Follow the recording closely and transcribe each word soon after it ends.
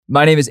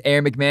My name is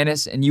Aaron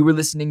McManus, and you were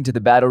listening to the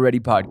Battle Ready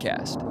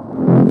Podcast.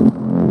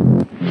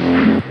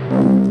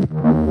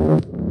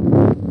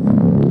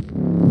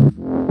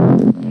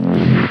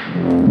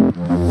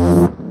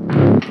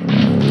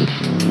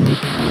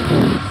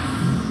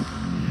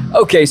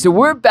 Okay, so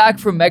we're back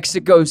from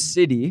Mexico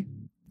City.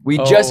 We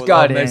just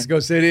got in.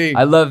 Mexico City.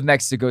 I love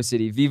Mexico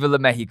City. Viva la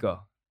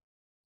Mexico.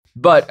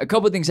 But a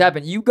couple of things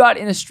happened. You got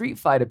in a street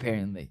fight,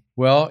 apparently.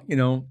 Well, you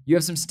know, You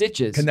have some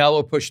stitches.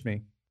 Canelo pushed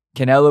me.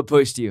 Canelo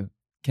pushed you.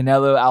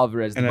 Canelo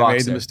Alvarez, the And boxer. I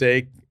made the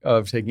mistake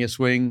of taking a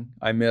swing.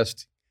 I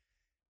missed.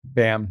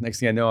 Bam. Next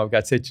thing I know, I've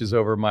got stitches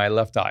over my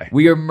left eye.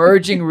 We are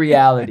merging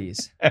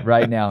realities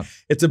right now.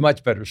 It's a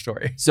much better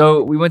story.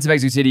 So we went to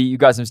Mexico City. You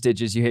got some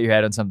stitches. You hit your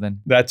head on something.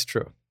 That's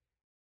true.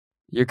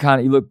 You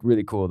look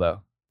really cool,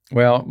 though.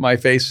 Well, my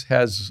face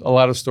has a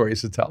lot of stories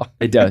to tell.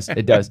 It does.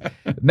 It does.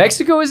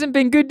 Mexico hasn't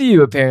been good to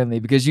you, apparently,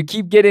 because you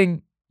keep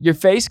getting your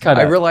face cut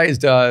I up.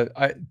 realized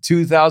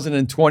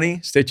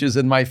 2020 stitches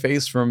in my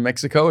face from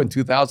Mexico and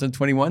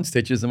 2021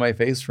 stitches in my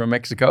face from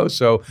Mexico.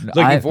 So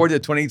looking forward to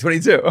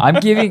 2022.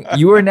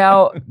 You are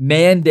now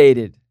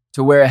mandated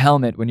to wear a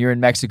helmet when you're in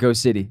Mexico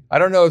City. I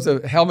don't know if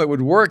the helmet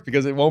would work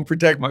because it won't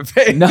protect my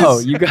face. No,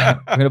 I'm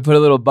going to put a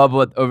little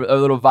over a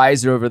little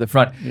visor over the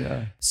front.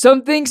 Yeah.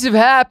 Some things have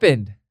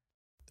happened.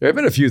 There have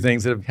been a few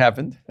things that have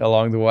happened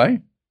along the way.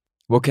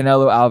 Well,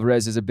 Canelo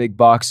Alvarez is a big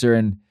boxer,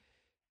 and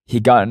he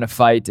got in a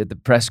fight at the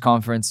press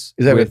conference.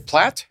 Is that with with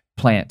Plant?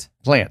 Plant?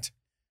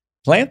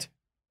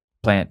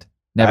 Never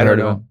Never heard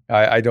know. of him.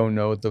 I don't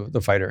know the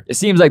fighter. It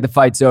seems like the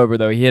fight's over,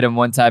 though. He hit him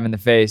one time in the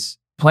face.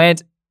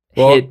 Plant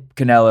hit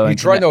Canelo. He and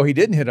tried. No, he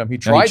didn't hit him. He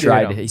tried to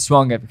hit him. He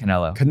swung at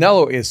Canelo.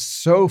 Canelo is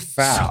so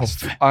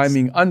fast. I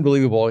mean,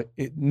 unbelievable.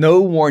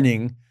 No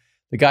warning.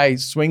 The guy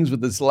swings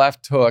with his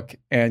left hook,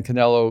 and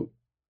Canelo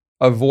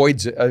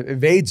evades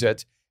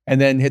it, and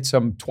then hits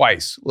him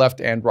twice,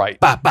 left and right.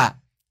 Bah, bah.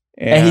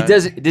 And it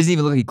doesn't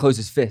even look like he closed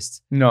his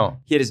fists. No.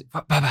 He hit his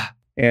bah, bah, bah.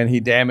 And he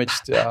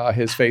damaged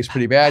his face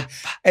pretty bad.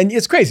 And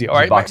it's crazy. All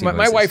right.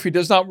 My wife, who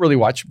does not really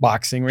watch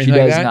boxing or anything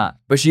like that. She does not.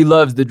 But she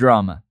loves the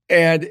drama.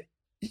 And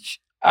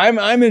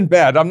I'm in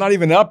bed. I'm not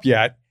even up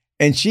yet.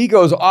 And she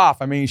goes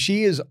off. I mean,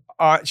 she is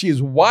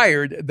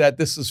wired that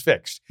this is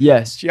fixed.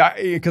 Yes.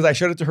 Because I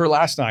showed it to her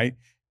last night.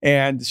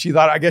 And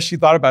I guess she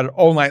thought about it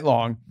all night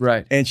long.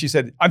 Right. And she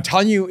said, I'm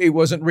telling you it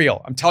wasn't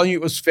real. I'm telling you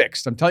it was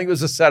fixed. I'm telling you it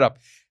was a setup.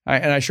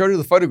 And I showed her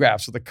the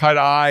photographs of the cut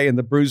eye and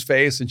the bruised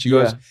face. And she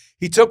goes,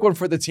 he took one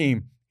for the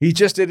team. He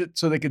just did it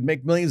so they could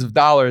make millions of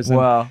dollars. And,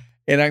 wow.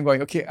 And I'm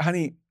going, okay,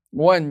 honey,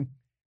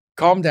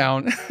 calm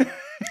down.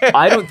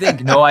 I don't.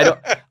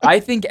 I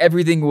think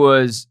everything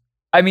was,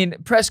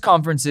 press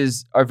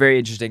conferences are very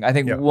interesting. I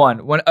think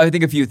I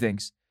think a few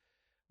things.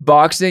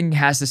 Boxing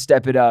has to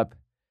step it up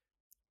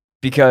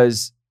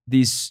because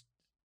these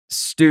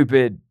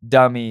stupid,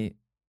 dummy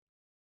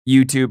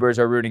YouTubers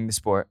are ruining the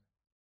sport.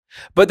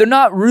 But they're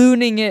not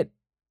ruining it.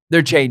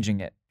 They're changing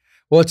it.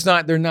 Well,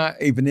 they're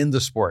not even in the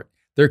sport.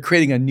 They're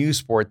creating a new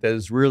sport that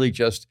is really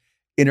just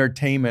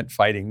entertainment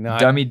fighting,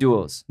 not dummy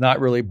duels, not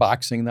really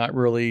boxing, not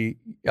really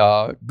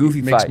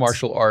goofy mixed fights.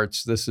 martial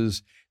arts. This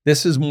is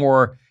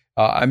more.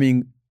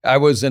 I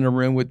was in a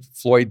room with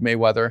Floyd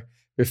Mayweather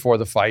before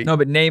the fight. No,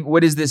 but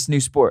what is this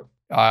new sport?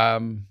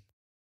 Name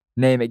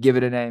it. Give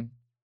it a name.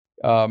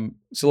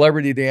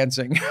 Celebrity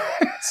dancing.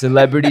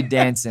 Celebrity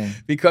dancing.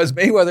 Because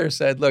Mayweather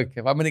said, look,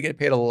 if I'm going to get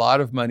paid a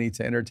lot of money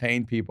to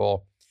entertain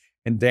people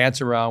and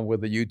dance around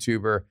with a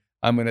YouTuber,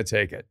 I'm going to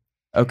take it.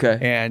 Okay.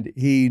 And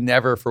he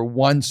never for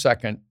 1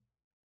 second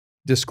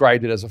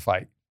described it as a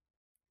fight.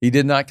 He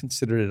did not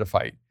consider it a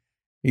fight.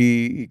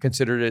 He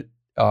considered it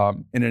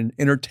an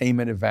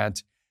entertainment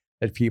event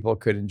that people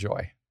could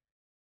enjoy.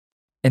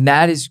 And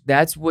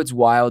that's what's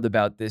wild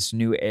about this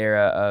new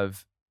era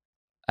of,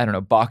 I don't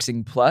know,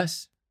 boxing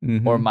plus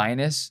or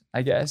minus,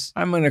 I guess.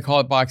 I'm going to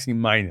call it boxing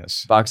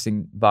minus.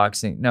 Boxing.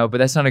 No, but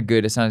that's not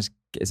it's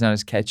not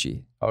as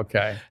catchy.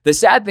 Okay. The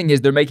sad thing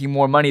is they're making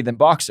more money than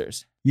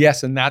boxers.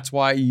 Yes, and that's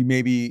why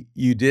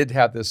you did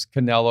have this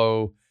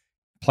Canelo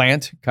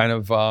Plant kind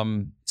of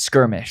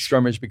skirmish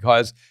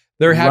because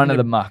they're having run of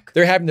the muck.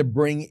 They're having to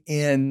bring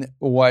in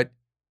what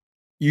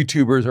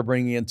YouTubers are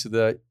bringing into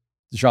the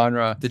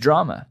genre, the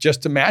drama,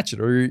 just to match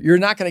it, or you're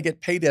not going to get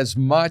paid as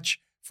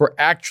much for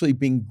actually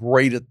being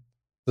great at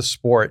the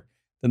sport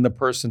than the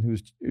person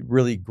who's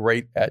really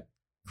great at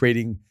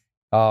creating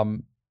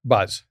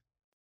buzz.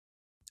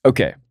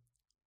 Okay,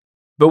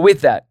 but with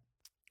that,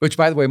 which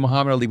by the way,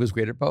 Muhammad Ali was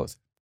great at both.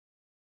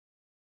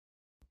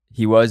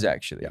 He was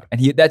actually,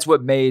 and that's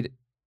what made.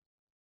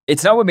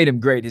 It's not what made him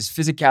great. His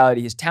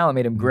physicality, his talent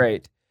made him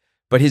great,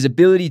 but his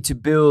ability to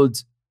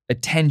build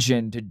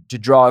attention, to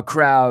draw a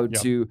crowd,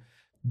 to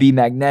be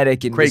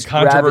magnetic and create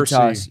controversy.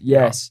 Gravitas.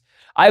 Yes.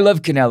 I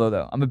love Canelo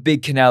though. I'm a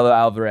big Canelo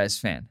Alvarez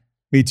fan.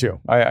 Me too.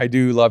 I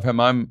do love him.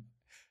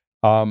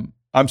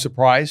 I'm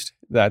surprised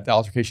that the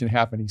altercation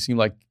happened. He seemed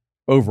like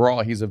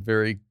overall he's a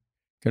very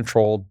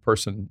controlled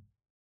person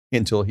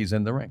until he's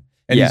in the ring.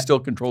 And he's still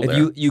controlled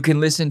there. You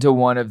can listen to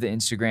one of the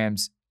Instagram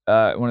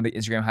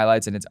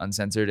highlights, and it's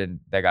uncensored,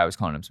 and that guy was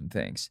calling him some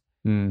things.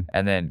 Mm.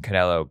 And then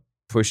Canelo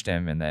pushed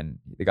him, and then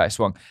the guy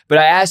swung. But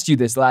I asked you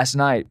this last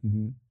night.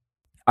 Mm-hmm.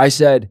 I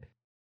said,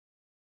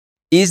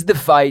 is the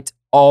fight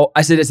all...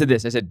 I said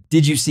this. I said,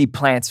 did you see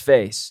Plant's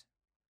face?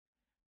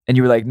 And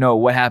you were like, no,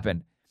 what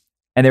happened?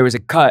 And there was a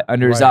cut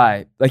under his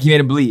eye. Like he made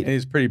him bleed. And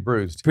he's pretty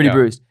bruised. Pretty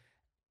bruised.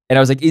 And I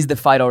was like, is the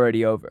fight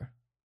already over?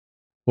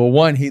 Well,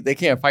 one, they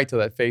can't fight till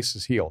that face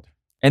is healed.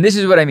 And this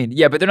is what I mean.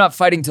 Yeah, but they're not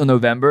fighting till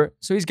November,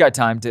 so he's got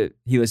time to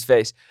heal his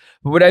face.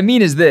 But what I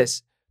mean is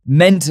this.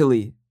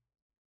 Mentally,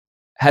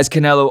 has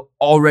Canelo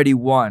already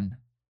won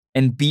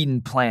and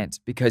beaten Plant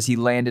because he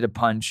landed a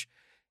punch?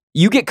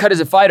 You get cut as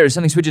a fighter,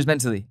 something switches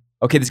mentally.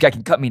 Okay, this guy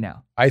can cut me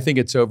now. I think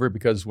it's over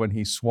because when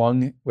he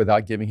swung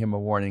without giving him a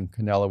warning,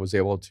 Canelo was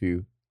able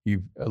to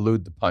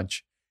elude the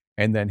punch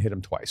and then hit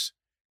him twice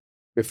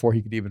before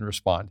he could even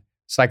respond.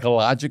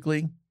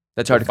 Psychologically,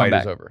 that's hard to come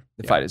back. The fight is over.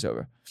 The fight is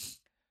over.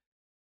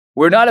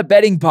 We're not a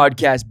betting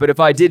podcast, but if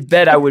I did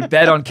bet, I would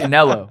bet on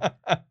Canelo.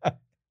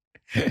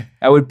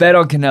 I would bet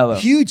on Canelo.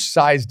 Huge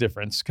size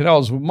difference.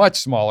 Canelo's much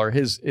smaller. He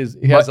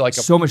has like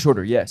so much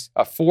shorter. Yes,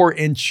 a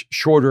 4-inch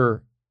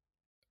shorter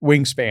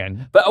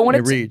wingspan. But I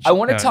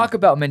want to talk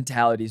about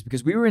mentalities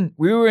because we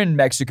were in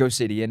Mexico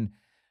City and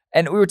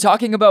we were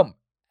talking about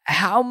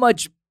how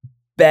much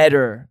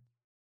better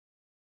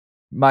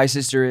my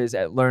sister is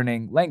at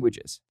learning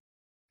languages.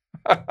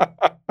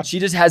 She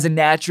just has a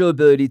natural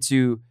ability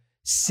to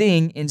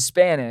sing in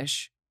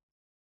Spanish,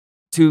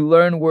 to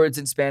learn words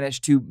in Spanish,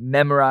 to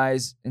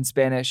memorize in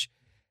Spanish.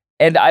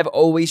 And I've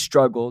always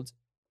struggled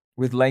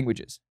with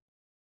languages.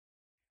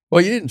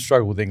 Well, you didn't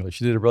struggle with English.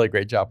 You did a really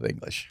great job with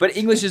English. But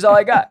English is all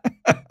I got.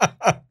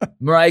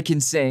 Mariah can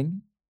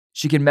sing.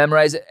 She can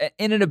memorize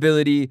in an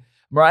ability.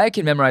 Mariah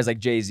can memorize like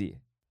Jay-Z.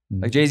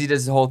 Mm-hmm. Like Jay-Z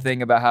does the whole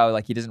thing about how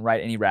like he doesn't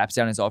write any raps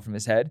down. It's all from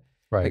his head.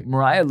 Right. Like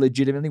Mariah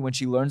legitimately, when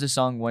she learns a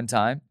song one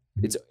time,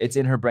 it's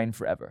in her brain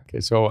forever.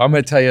 Okay, so I'm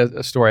going to tell you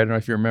a story. I don't know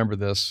if you remember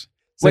this.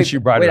 Wait,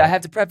 I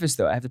have to preface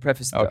though.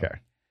 Okay.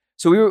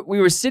 So we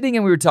were sitting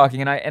and we were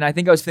talking, and I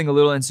think I was feeling a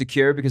little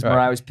insecure because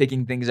Mariah was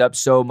picking things up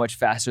so much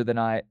faster than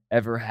I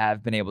ever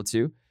have been able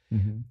to.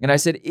 Mm-hmm. And I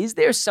said, is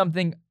there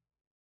something,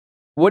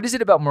 what is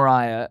it about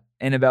Mariah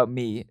and about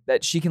me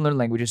that she can learn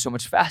languages so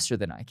much faster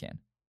than I can?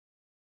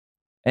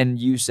 And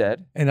you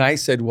said? And I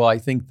said, well, I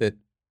think that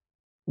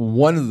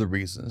one of the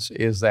reasons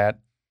is that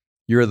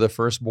you're the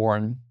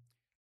firstborn,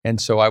 and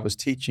so I was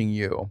teaching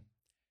you,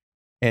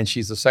 and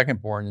she's the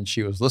secondborn, and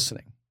she was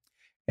listening.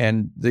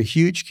 And the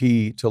huge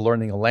key to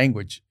learning a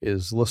language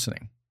is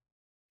listening.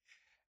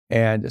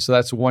 And so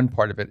that's one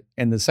part of it.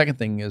 And the second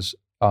thing is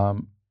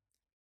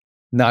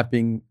not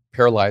being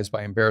paralyzed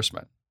by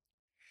embarrassment.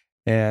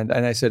 And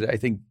I said, I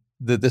think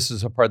that this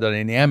is a part of the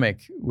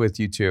dynamic with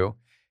you two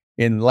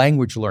in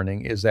language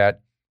learning is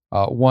that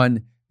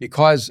one,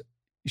 because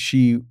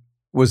she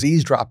was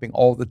eavesdropping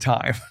all the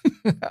time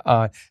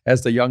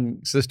as the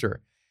young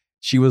sister,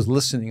 she was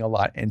listening a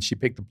lot and she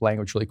picked up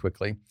language really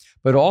quickly.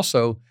 But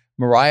also,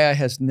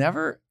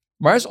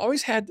 Mariah's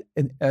always had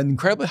an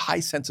incredibly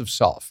high sense of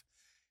self.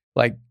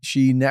 Like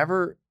she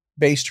never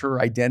based her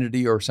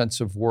identity or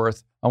sense of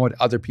worth on what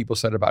other people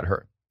said about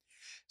her.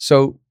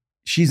 So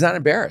she's not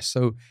embarrassed.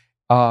 So,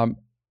 and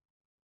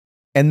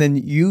then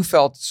you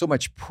felt so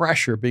much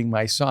pressure being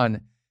my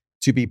son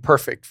to be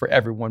perfect for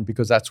everyone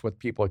because that's what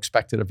people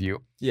expected of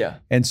you. Yeah.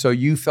 And so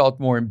you felt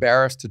more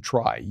embarrassed to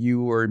try.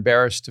 You were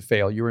embarrassed to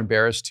fail. You were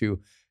embarrassed to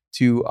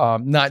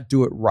not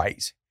do it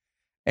right.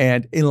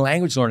 And in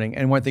language learning,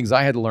 and one of the things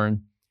I had to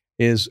learn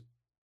is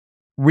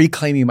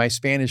reclaiming my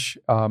Spanish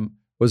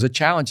was a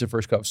challenge at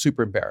first because I was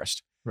super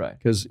embarrassed. Right.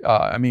 Because,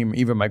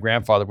 even my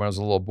grandfather, when I was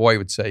a little boy,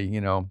 would say,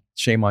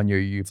 shame on you,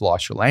 you've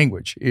lost your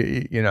language.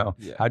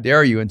 How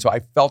dare you? And so I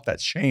felt that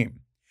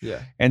shame.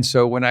 Yeah. And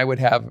so when I would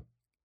have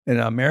an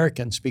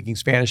American speaking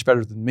Spanish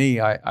better than me,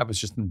 I was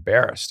just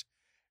embarrassed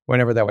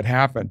whenever that would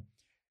happen.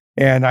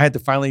 And I had to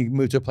finally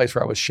move to a place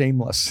where I was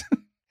shameless.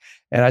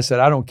 And I said,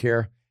 I don't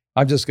care.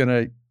 I'm just going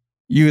to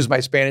use my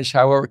Spanish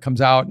however it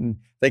comes out. And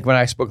I think when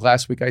I spoke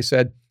last week, I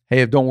said,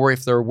 hey, don't worry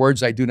if there are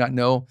words I do not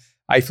know.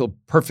 I feel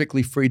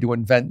perfectly free to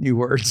invent new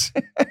words.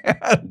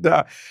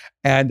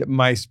 and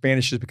my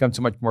Spanish has become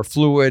so much more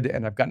fluid,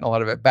 and I've gotten a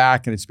lot of it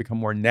back, and it's become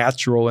more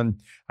natural. And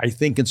I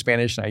think in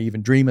Spanish, and I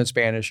even dream in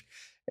Spanish.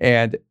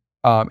 And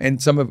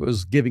some of it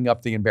was giving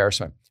up the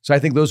embarrassment. So I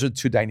think those are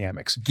two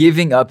dynamics.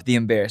 Giving up the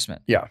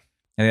embarrassment. Yeah.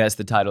 I think that's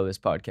the title of this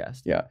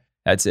podcast. Yeah.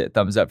 That's it.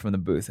 Thumbs up from the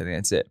booth. I think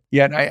that's it.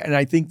 Yeah, and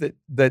I think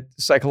that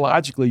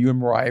psychologically, you and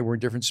Mariah were in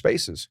different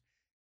spaces.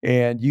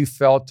 And you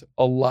felt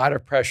a lot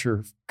of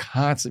pressure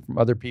constantly from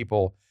other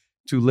people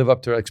to live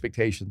up to their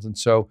expectations. And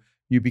so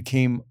you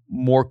became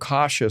more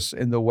cautious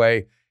in the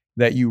way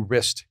that you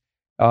risked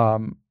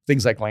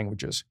things like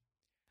languages.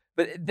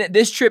 But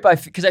this trip,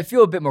 because I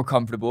feel a bit more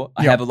comfortable.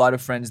 I have a lot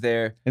of friends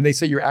there. And they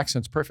say your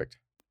accent's perfect.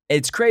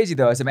 It's crazy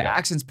though. I said my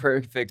accent's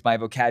perfect. My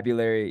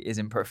vocabulary is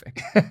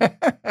imperfect.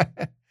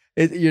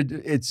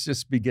 It's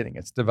just beginning.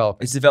 It's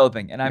developing. It's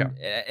developing. And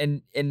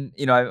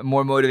I'm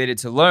more motivated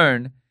to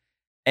learn.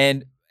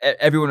 And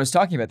everyone was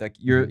talking about that.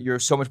 You're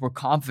so much more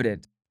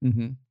confident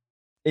in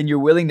your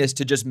willingness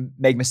to just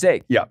make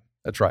mistakes. Yeah.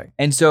 That's right.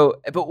 And so,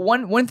 but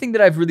one thing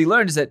that I've really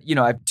learned is that,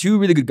 I have two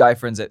really good guy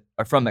friends that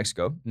are from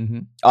Mexico. Mm-hmm.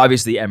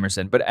 Obviously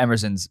Emerson, but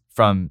Emerson's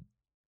from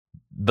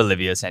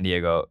Bolivia, San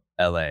Diego,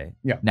 LA.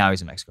 Yeah. Now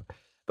he's in Mexico.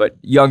 But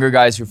younger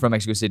guys who are from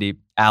Mexico City,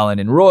 Alan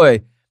and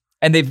Roy,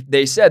 and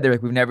they said, they're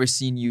like, we've never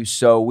seen you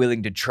so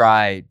willing to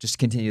try, just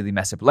continually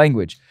mess up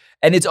language.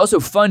 And it's also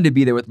fun to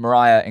be there with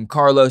Mariah and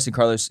Carlos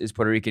is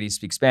Puerto Rican. He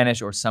speaks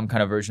Spanish or some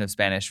kind of version of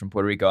Spanish from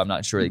Puerto Rico. I'm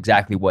not sure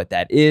exactly what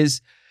that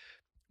is.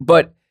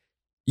 But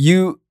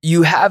you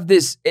have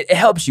this, it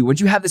helps you. Once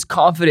you have this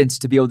confidence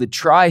to be able to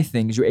try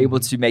things, you're able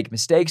to make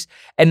mistakes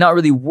and not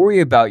really worry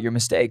about your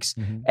mistakes.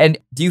 Mm-hmm. And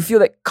do you feel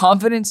that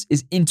confidence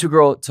is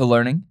integral to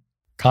learning?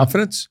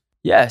 Confidence?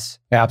 Yes.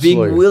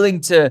 Absolutely. Being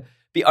willing to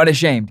be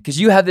unashamed. Because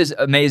you have this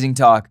amazing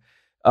talk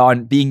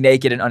on being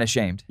naked and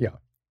unashamed. Yeah.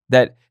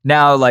 That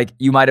now, like,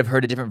 you might have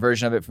heard a different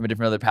version of it from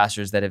different other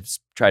pastors that have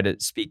tried to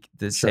speak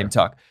the same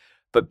talk.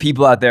 But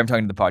people out there, I'm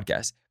talking to the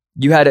podcast.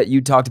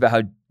 You talked about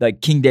how,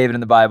 like, King David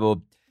in the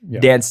Bible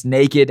danced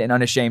naked and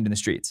unashamed in the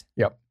streets.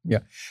 Yeah. Yeah.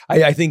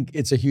 I think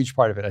it's a huge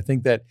part of it. I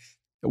think that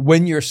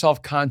when you're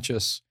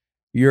self-conscious,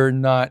 you're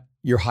not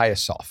your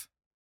highest self.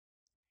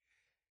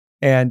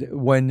 And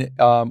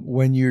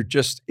when you're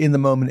just in the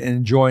moment and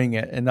enjoying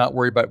it and not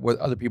worried about what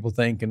other people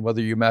think and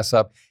whether you mess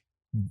up,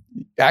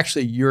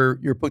 actually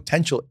your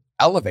potential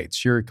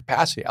elevates, your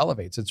capacity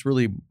elevates. It's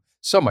really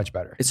so much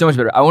better. It's so much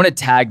better. I want to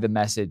tag the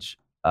message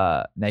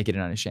naked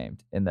and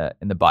unashamed in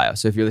the bio.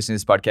 So if you're listening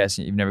to this podcast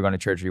and you've never gone to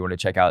church or you want to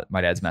check out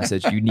my dad's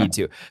message, you need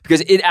to,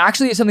 because it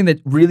actually is something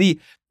that really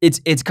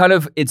it's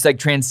like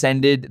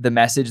transcended the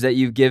message that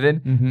you've given.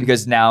 Mm-hmm.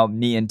 Because now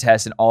me and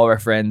Tess and all of our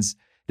friends,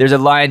 there's a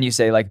line you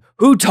say, like,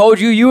 who told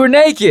you were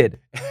naked?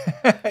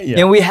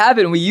 And we have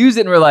it and we use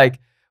it and we're like,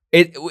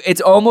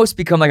 it's almost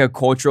become like a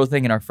cultural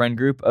thing in our friend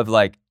group of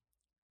like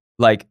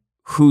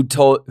who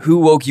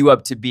woke you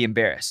up to be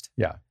embarrassed?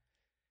 Yeah.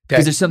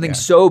 Because there's something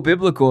so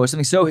biblical or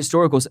something so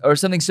historical or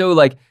something so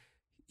like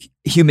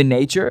human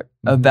nature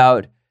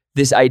about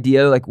this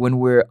idea, like when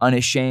we're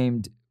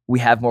unashamed, we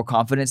have more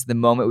confidence. The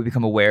moment we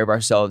become aware of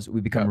ourselves,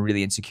 we become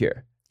really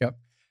insecure. Yep.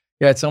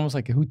 Yeah, it's almost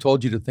like who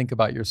told you to think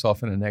about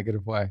yourself in a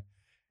negative way?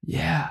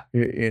 Yeah.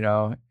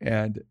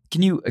 And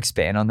can you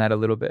expand on that a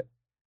little bit?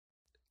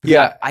 Because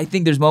yeah. I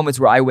think there's moments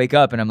where I wake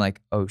up and I'm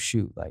like, oh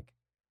shoot, like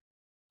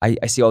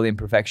I see all the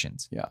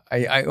imperfections. Yeah.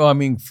 I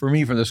mean, for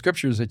me, from the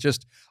scriptures, it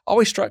just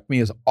always struck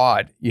me as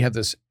odd. You have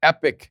this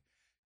epic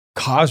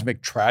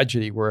cosmic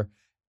tragedy where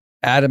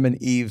Adam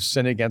and Eve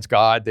sin against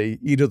God. They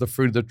eat of the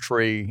fruit of the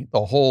tree.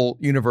 The whole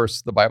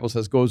universe, the Bible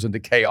says, goes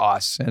into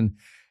chaos. And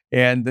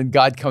then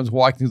God comes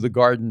walking through the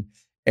garden.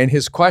 And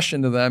his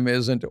question to them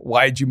isn't,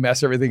 why'd you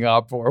mess everything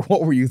up? Or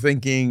what were you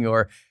thinking?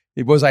 Or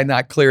was I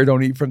not clear?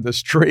 Don't eat from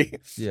this tree.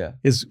 Yeah.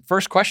 His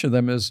first question to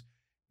them is,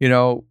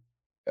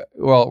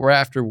 well, we're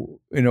after,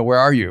 where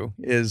are you?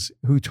 Is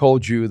who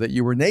told you that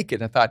you were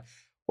naked? And I thought,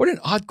 what an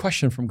odd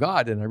question from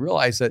God. And I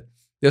realized that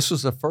this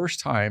was the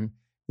first time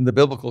in the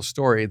biblical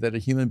story that a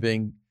human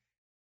being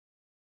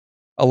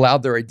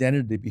allowed their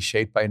identity to be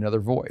shaped by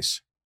another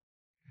voice.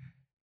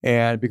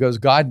 And because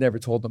God never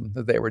told them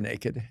that they were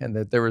naked and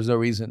that there was no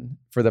reason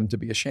for them to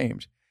be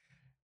ashamed.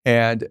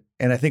 And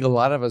I think a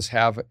lot of us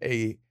have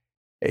a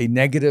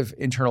negative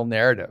internal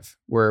narrative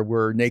where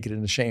we're naked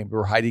and ashamed.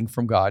 We're hiding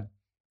from God.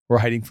 We're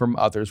hiding from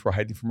others. We're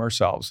hiding from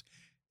ourselves.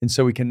 And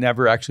so we can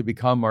never actually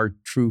become our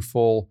true,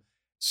 full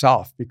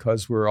self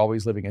because we're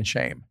always living in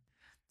shame.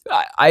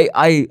 I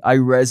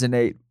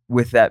resonate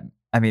with that.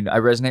 I mean, I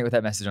resonate with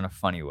that message in a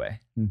funny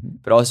way,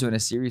 but also in a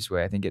serious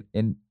way. I think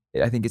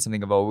it's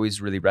something I've always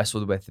really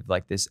wrestled with,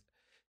 like this,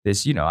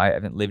 I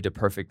haven't lived a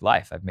perfect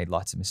life. I've made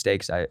lots of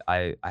mistakes.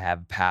 I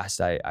have passed.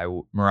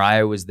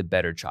 Mariah was the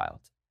better child.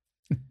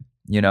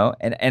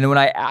 And when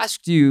I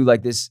asked you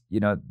like this,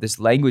 this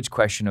language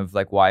question of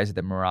like, why is it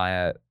that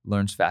Mariah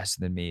learns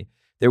faster than me?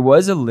 There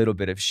was a little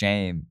bit of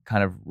shame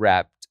kind of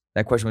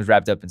that question was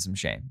wrapped up in some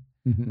shame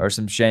or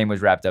some shame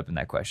was wrapped up in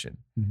that question.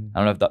 I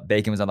don't know if the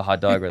bacon was on the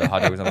hot dog or the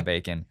hot dog was on the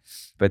bacon,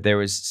 but there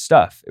was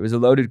stuff. It was a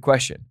loaded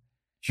question.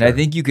 Sure. And I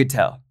think you could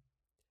tell.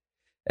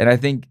 And I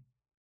think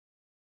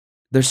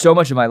there's so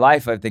much of my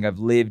life, I think I've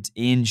lived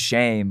in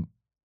shame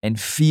and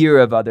fear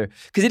of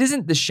because it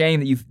isn't the shame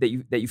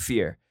that you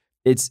fear.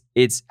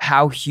 It's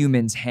how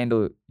humans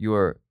handle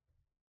your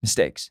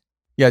mistakes.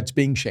 Yeah, it's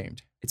being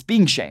shamed. It's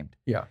being shamed.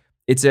 Yeah.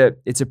 It's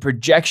a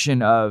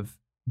projection of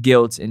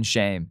guilt and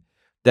shame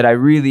that I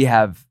really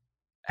have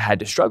had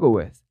to struggle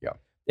with. Yeah.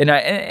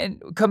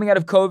 And coming out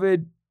of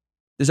COVID,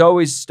 there's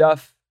always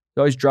stuff,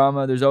 there's always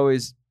drama, there's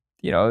always,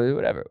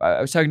 whatever.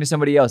 I was talking to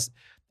somebody else.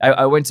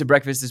 I went to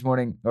breakfast this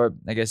morning, or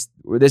I guess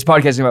this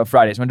podcast is about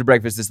Fridays. I went to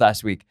breakfast this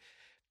last week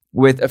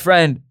with a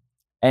friend,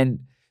 and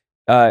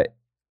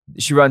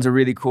she runs a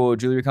really cool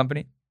jewelry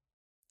company,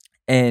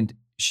 and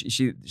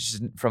she's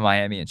from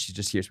Miami, and she's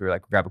just here. So we were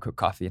like, grab a quick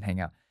coffee and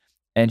hang out.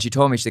 And she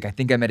told me, she's like, I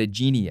think I met a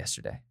genie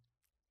yesterday.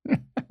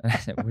 And I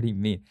said, what do you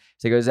mean?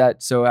 She's like, I was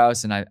at Soho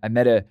House, and I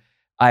met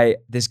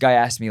this guy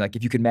asked me, like,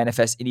 if you could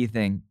manifest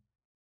anything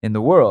in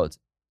the world,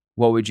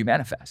 what would you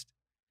manifest?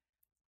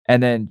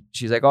 And then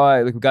she's like,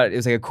 oh, we got it. It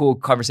was like a cool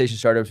conversation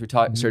started. We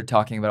started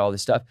talking about all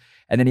this stuff.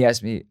 And then he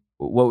asked me,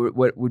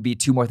 what would be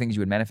 2 more things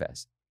you would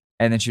manifest?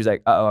 And then she was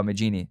like, uh-oh, I'm a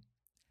genie.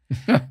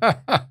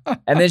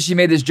 And then she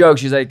made this joke.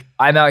 She's like,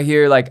 I'm out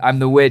here like I'm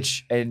the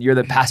witch and you're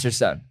the pastor's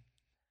son.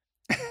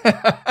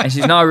 And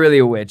she's not really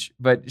a witch,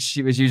 but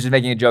she was just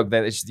making a joke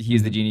that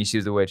he's the genie, she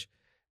was the witch.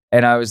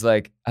 And I was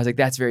like,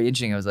 that's very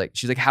interesting. I was like,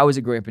 she's like, how is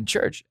it growing up in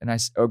church?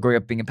 Or growing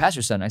up being a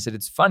pastor's son? I said,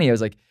 it's funny. I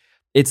was like,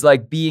 it's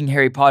like being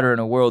Harry Potter in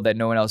a world that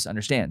no one else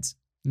understands.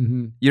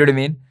 Mm-hmm. You know what I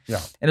mean? Yeah.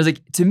 And it was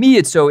like, to me,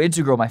 it's so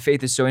integral. My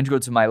faith is so integral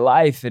to my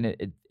life.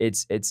 And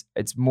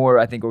it's more,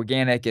 I think,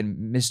 organic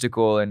and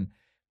mystical. And,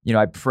 you know,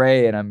 I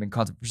pray and I'm in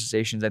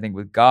conversations, I think,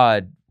 with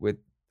God,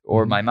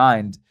 or my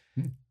mind,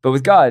 but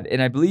with God.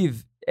 And I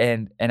believe,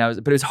 but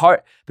it was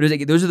hard, but it was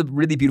like, those are the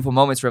really beautiful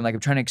moments where I'm like, I'm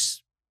trying to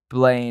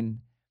explain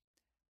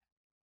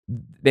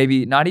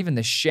maybe not even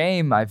the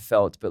shame I've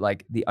felt, but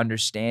like the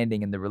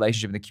understanding and the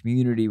relationship and the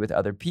community with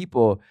other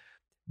people.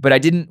 But I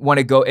didn't want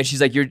to go, and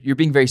she's like, you're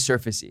being very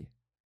surfacey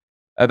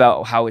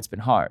about how it's been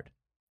hard.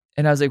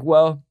 And I was like,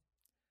 well,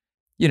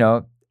 you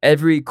know,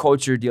 every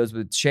culture deals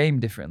with shame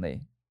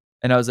differently.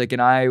 And I was like,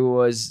 and I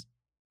was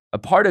a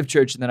part of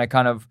church and then I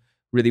kind of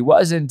really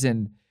wasn't.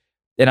 And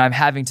I'm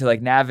having to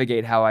like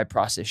navigate how I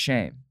process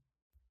shame,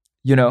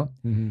 you know,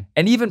 and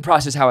even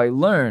process how I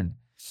learn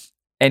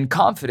and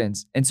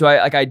confidence. And so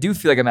I do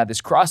feel like I'm at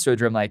this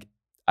crossroads where I'm like,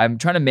 I'm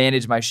trying to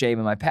manage my shame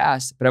in my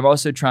past, but I'm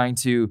also trying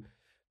to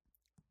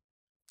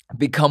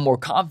become more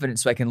confident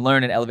so I can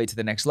learn and elevate to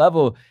the next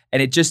level.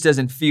 And it just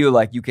doesn't feel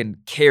like you can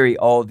carry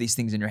all of these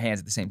things in your hands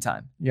at the same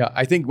time. Yeah,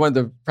 I think one of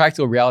the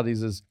practical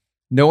realities is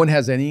no one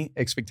has any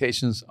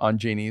expectations on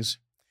genies,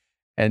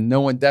 and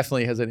no one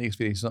definitely has any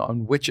expectations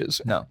on witches.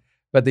 No.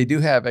 But they do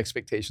have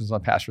expectations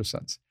on pastor's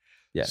sons.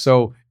 Yeah.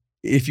 So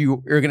if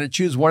you are going to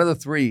choose one of the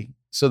 3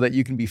 so that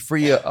you can be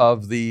free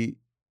of the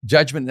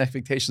judgment and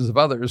expectations of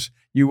others,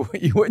 you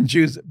wouldn't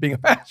choose being a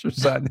pastor's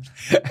son.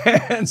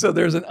 And so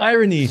there's an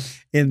irony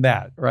in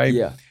that, right?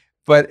 Yeah.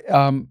 But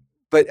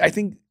I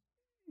think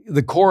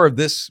the core of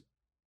this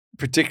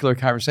particular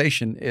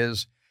conversation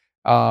is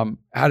how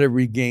to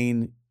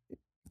regain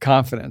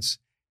confidence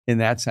in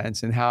that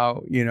sense, and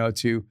how, you know,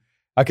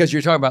 because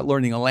you're talking about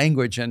learning a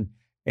language and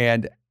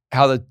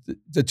how the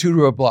 2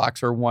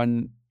 roadblocks are,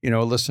 one, you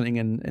know, listening,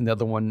 and the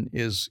other one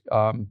is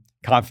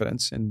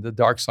confidence. And the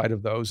dark side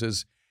of those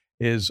is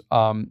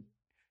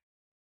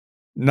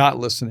not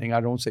listening.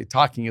 I don't say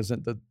talking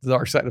isn't the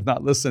dark side of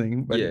not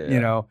listening, but you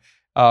know,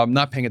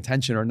 not paying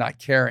attention or not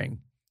caring,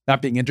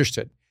 not being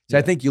interested. So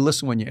I think you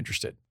listen when you're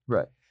interested.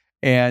 Right.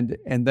 And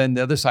then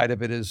the other side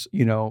of it is,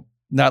 you know,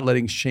 not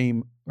letting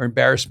shame or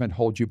embarrassment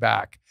hold you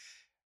back.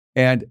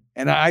 And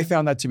I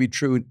found that to be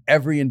true in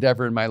every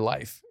endeavor in my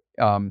life.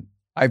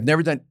 I've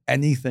never done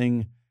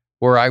anything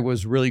where I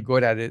was really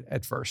good at it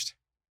at first.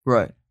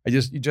 Right. You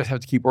just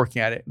have to keep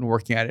working at it and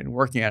working at it and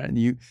working at it.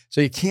 And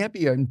so you can't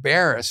be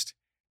embarrassed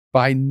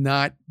by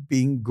not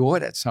being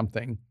good at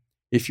something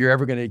if you're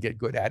ever going to get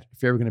good at it,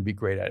 if you're ever going to be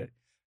great at it.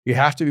 You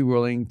have to be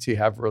willing to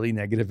have really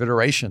negative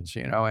iterations,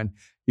 you know, and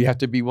you have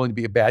to be willing to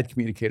be a bad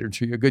communicator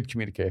until you're a good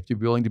communicator. You have to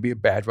be willing to be a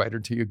bad writer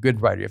until you're a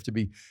good writer. You have to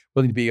be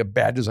willing to be a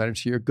bad designer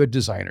until you're a good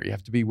designer. You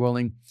have to be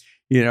willing,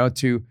 you know,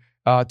 to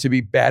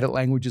be bad at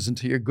languages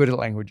until you're good at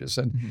languages.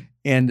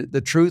 And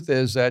the truth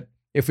is that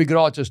if we could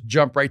all just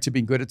jump right to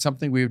being good at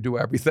something, we would do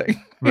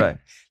everything. Right.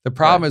 The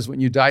problem is when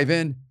you dive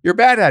in, you're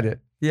bad at it.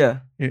 Yeah.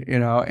 You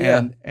know,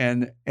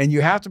 and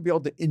you have to be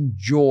able to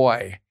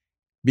enjoy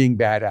being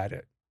bad at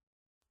it.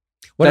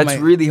 That's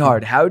really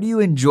hard. How do you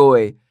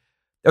enjoy?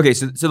 Okay,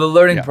 so the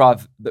learning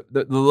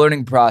the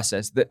learning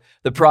process,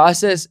 the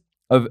process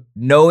of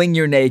knowing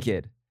you're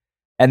naked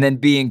and then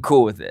being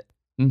cool with it,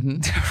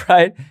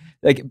 right?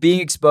 Like being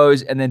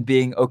exposed and then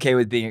being okay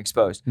with being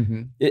exposed.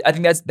 I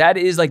think that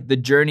is like the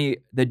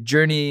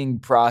journeying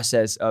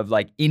process of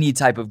like any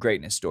type of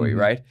greatness story,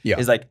 right? Yeah.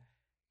 Is like,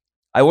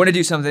 I want to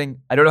do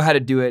something, I don't know how to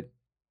do it.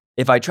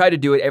 If I try to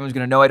do it, everyone's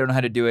gonna know I don't know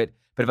how to do it.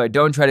 But if I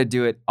don't try to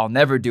do it, I'll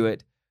never do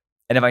it.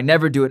 And if I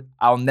never do it,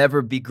 I'll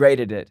never be great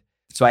at it.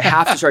 So I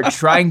have to start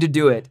trying to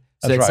do it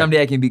so that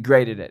someday I can be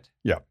great at it.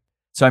 Yeah.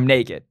 So I'm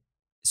naked,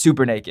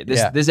 super naked.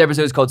 This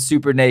episode is called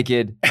Super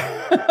Naked.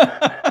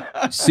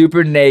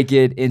 Super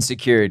Naked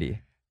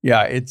Insecurity.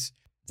 Yeah, it's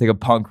like a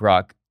punk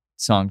rock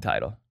song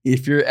title.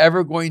 If you're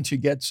ever going to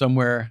get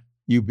somewhere,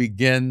 you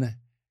begin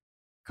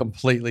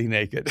completely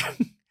naked.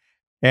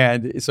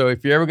 And so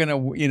if you're ever going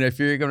to, you know, if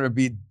you're going to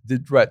be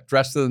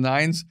dressed to the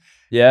nines,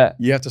 you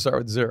have to start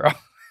with 0.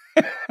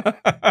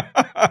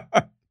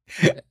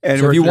 And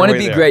so if you want to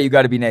be great, you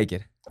got to be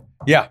naked.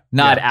 Yeah.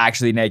 Not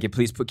actually naked.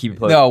 Please keep your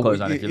clothes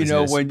on. You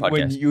know,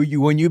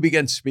 when you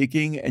begin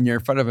speaking and you're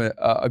in front of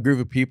a group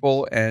of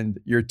people and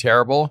you're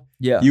terrible,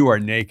 you are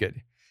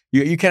naked.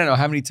 You can't know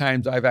how many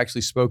times I've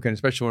actually spoken,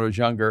 especially when I was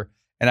younger,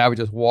 and I would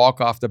just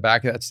walk off the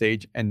back of that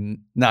stage and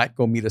not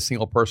go meet a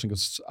single person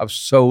because I was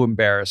so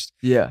embarrassed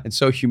and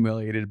so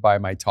humiliated by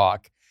my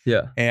talk.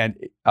 Yeah. And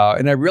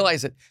I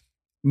realized that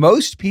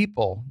most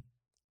people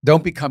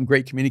don't become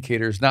great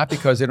communicators, not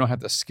because they don't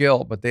have the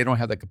skill, but they don't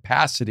have the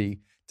capacity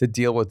to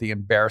deal with the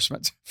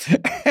embarrassment.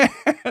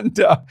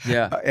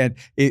 And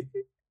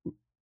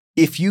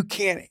if you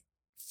can't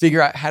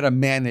figure out how to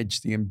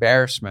manage the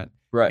embarrassment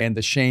and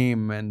the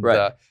shame and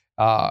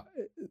the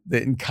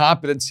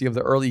incompetency of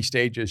the early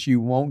stages, you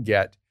won't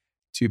get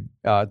to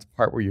the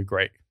part where you're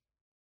great.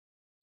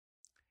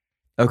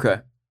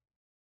 Okay.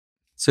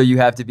 So you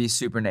have to be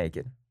super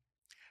naked.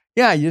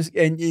 Yeah,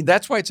 and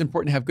that's why it's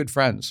important to have good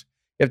friends.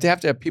 You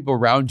have to have people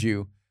around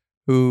you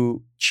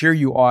who cheer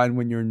you on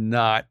when you're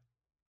not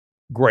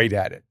great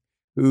at it,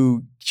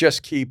 who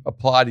just keep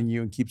applauding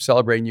you and keep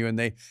celebrating you, and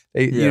they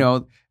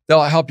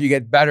they'll help you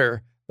get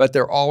better, but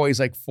they're always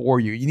like for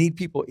you. You need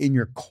people in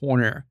your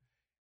corner,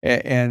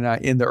 and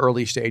in the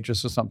early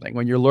stages or something.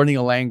 When you're learning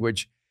a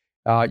language,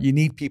 you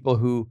need people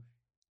who,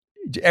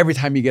 every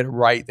time you get it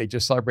right, they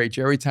just celebrate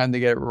you. Every time you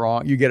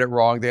get it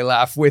wrong, they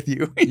laugh with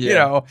you, and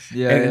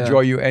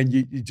enjoy you, and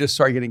you just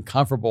start getting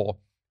comfortable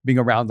being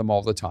around them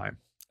all the time.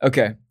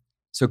 Okay,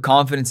 so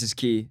confidence is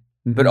key,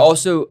 but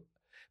also,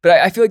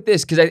 I feel like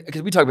this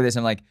because we talk about this.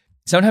 I'm like,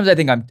 sometimes I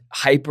think I'm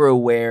hyper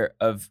aware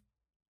of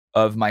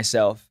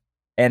myself,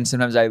 and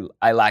sometimes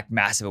I lack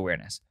massive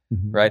awareness,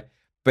 right?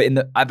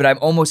 But I'm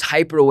almost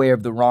hyper aware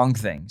of the wrong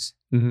things,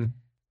 and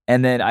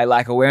then I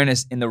lack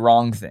awareness in the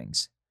wrong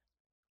things.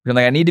 I'm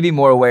like, I need to be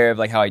more aware of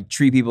like how I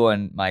treat people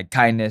and my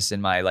kindness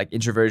and my like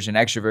introversion,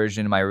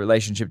 extroversion, my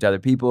relationship to other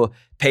people,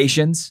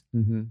 patience.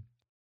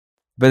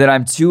 But then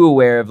I'm too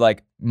aware of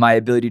like my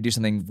ability to do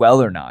something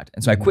well or not.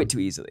 And so I quit too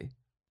easily.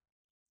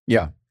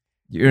 Yeah.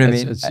 You know what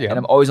I mean? And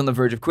I'm always on the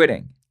verge of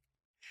quitting.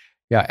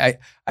 Yeah.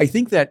 I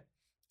think that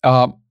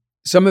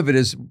some of it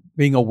is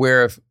being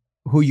aware of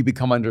who you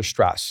become under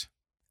stress.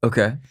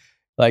 Okay.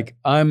 Like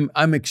I'm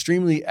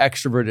extremely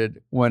extroverted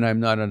when I'm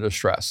not under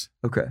stress.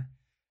 Okay.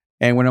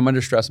 And when I'm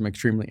under stress, I'm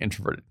extremely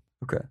introverted.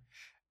 Okay.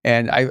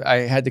 And I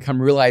had to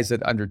come realize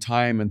that under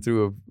time and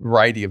through a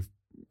variety of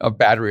a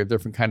battery of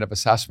different kind of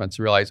assessments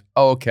to realize,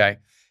 okay,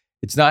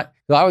 it's not,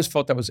 I always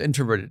felt I was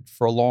introverted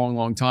for a long,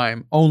 long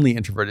time, only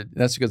introverted.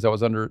 And that's because I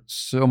was under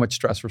so much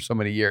stress for so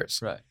many years.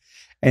 Right.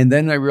 And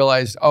then I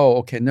realized, oh,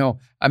 okay, no,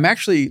 I'm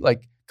actually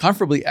like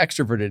comfortably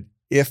extroverted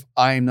if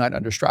I'm not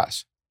under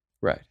stress.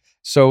 Right.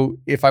 So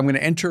if I'm going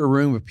to enter a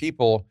room with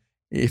people,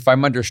 if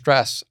I'm under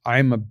stress,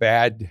 I'm a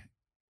bad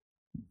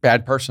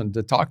person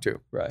to talk to.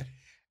 Right.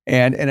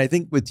 And I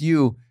think with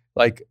you,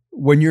 like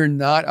when you're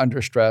not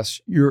under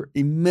stress, you're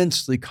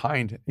immensely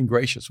kind and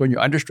gracious. When you're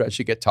under stress,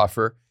 you get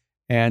tougher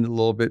and a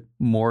little bit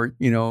more,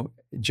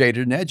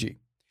 jaded and edgy.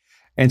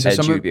 And so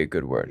edgy would be a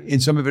good word.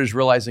 And some of it is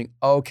realizing,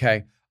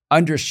 okay,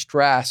 under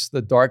stress,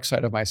 the dark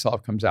side of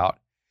myself comes out.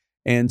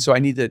 And so I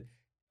need to,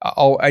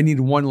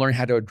 one, learn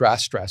how to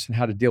address stress and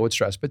how to deal with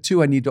stress. But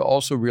two, I need to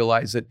also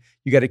realize that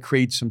you got to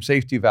create some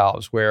safety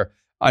valves where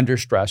under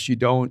stress, you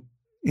don't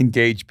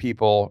engage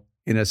people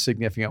in a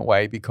significant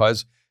way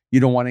because you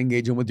don't want to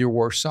engage them with your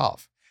worst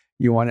self.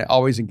 You want to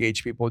always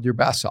engage people with your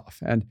best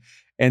self. And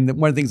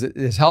one of the things that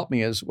has helped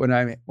me is when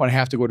I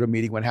have to go to a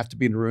meeting, when I have to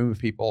be in a room with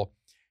people,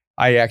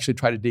 I actually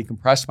try to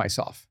decompress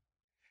myself.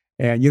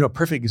 And a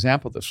perfect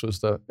example of this was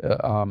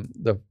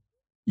the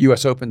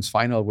U.S. Open's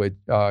final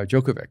with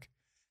Djokovic,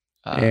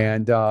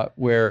 and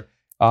where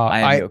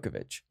I am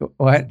Djokovic.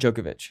 What?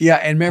 Djokovic. Yeah,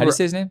 and remember, how do you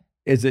say his name?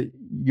 Is it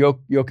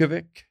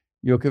Djokovic?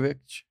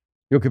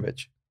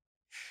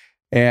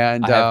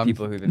 And I have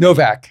people who've been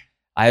Novak.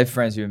 I have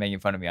friends who've been making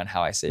fun of me on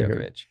how I say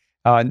Djokovic.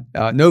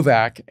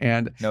 Novak.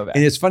 And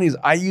it's funny is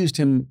I used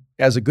him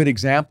as a good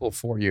example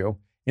for you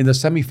in the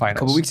semifinals. A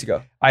couple weeks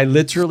ago. I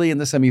literally in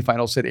the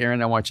semifinals said,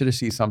 Aaron, I want you to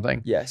see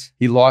something. Yes.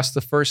 He lost the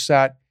first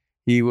set.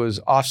 He was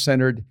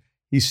off-centered.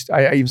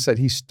 I even said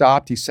he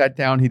stopped. He sat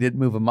down. He didn't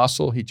move a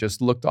muscle. He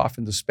just looked off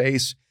into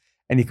space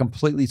and he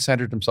completely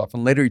centered himself.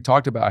 And later he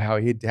talked about how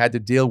he had to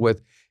deal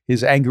with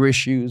his anger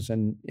issues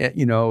and,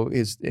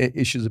 his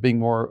issues of being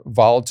more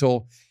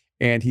volatile.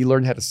 And he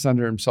learned how to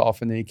center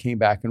himself, and then he came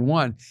back and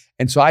won.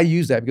 And so I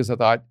used that because I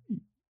thought,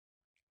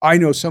 I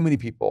know so many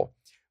people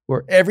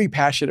where every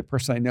passionate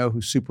person I know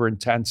who's super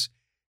intense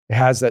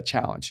has that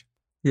challenge.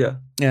 Yeah.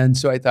 And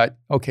so I thought,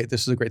 okay,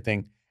 this is a great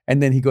thing.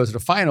 And then he goes to the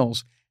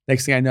finals.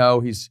 Next thing I know,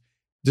 he's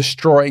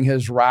destroying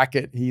his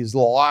racket. He's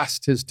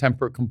lost his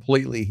temper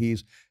completely.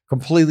 He's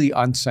completely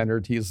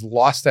uncentered. He's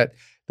lost that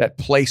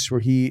place where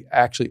he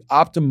actually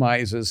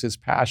optimizes his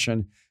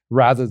passion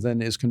rather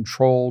than is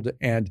controlled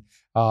and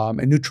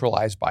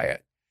neutralized by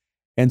it.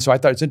 And so I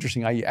thought it's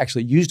interesting. I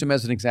actually used him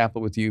as an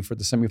example with you for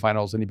the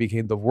semifinals, and he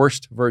became the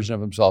worst version of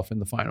himself in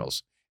the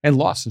finals and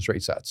lost in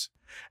straight sets.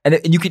 And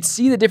you could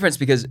see the difference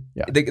because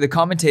the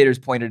commentators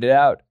pointed it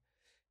out.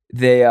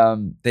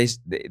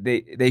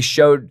 They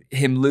showed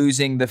him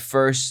losing the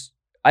first.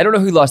 I don't know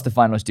who he lost the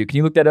finals to. Can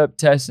you look that up,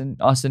 Tess and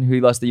Austin? Who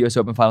he lost the U.S.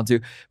 Open final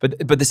to? But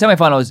the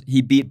semifinals,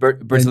 he beat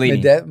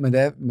Bertolini.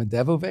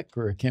 Medevovic,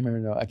 or I can't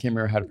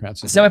remember how to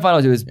pronounce it. The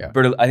semifinals, it was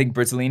I think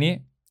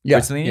Bertolini. Yeah,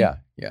 Bertolini?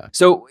 Yeah.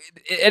 So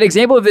an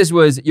example of this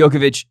was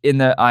Djokovic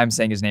I'm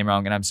saying his name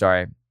wrong, and I'm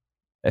sorry.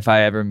 If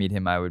I ever meet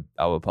him, I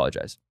will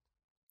apologize.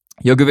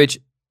 Djokovic,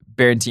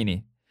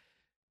 Berrettini.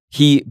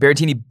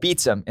 Berrettini beat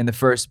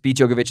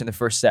Djokovic in the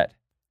first set.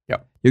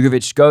 Yep.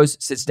 Djokovic goes,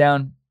 sits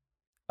down,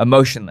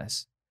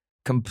 emotionless,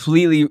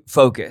 completely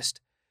focused,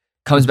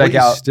 comes back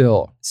out,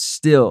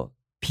 still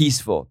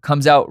peaceful,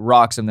 comes out,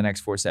 rocks him the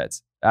next 4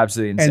 sets.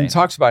 Absolutely insane. And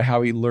talks about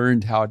how he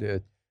learned how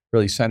to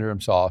really center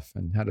himself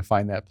and how to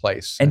find that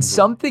place. And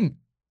something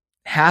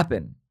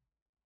happened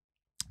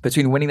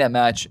between winning that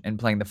match and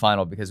playing the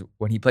final, because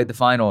when he played the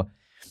final,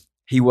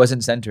 he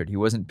wasn't centered. He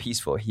wasn't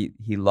peaceful. He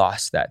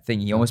lost that thing.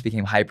 He almost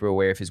became hyper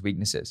aware of his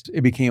weaknesses.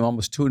 It became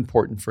almost too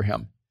important for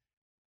him.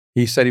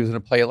 He said he was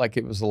going to play it like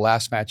it was the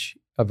last match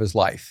of his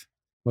life,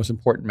 most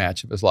important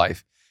match of his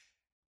life.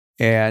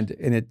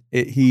 And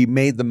he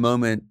made the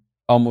moment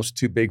almost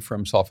too big for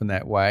himself in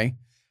that way.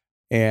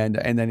 And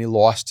then he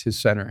lost his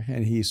center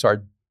and he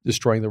started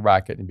destroying the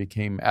racket and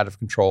became out of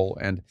control.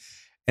 And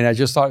I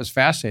just thought it was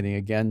fascinating.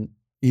 Again,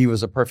 he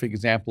was a perfect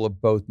example of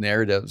both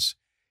narratives.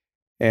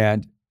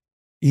 And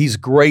he's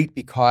great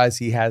because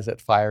he has that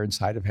fire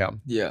inside of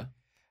him. Yeah.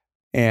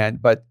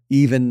 But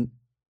even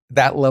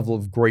that level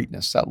of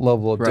greatness, that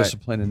level of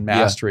discipline and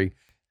mastery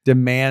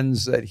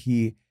demands that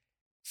he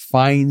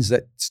finds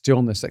that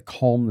stillness, that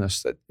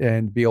calmness,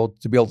 and be able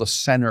to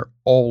center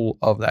all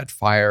of that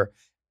fire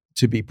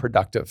to be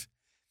productive.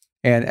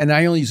 And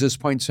I only use this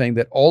point saying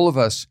that all of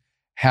us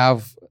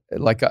have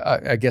like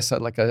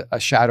a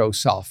shadow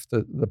self,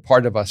 the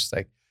part of us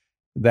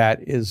that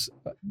is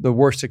the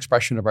worst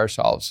expression of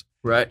ourselves.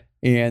 Right.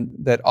 And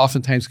that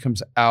oftentimes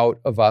comes out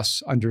of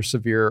us under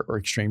severe or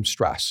extreme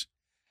stress.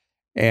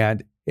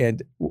 And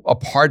a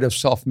part of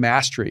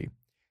self-mastery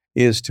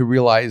is to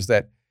realize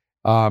that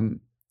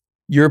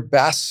your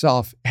best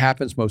self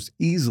happens most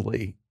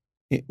easily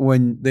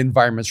when the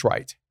environment's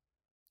right.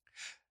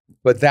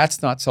 But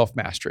that's not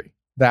self-mastery.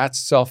 That's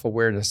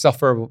self-awareness,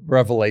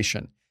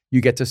 self-revelation.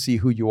 You get to see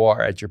who you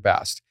are at your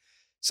best.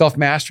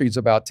 Self-mastery is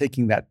about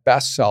taking that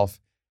best self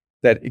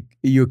that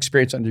you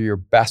experience under your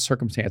best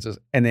circumstances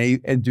and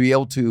to be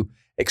able to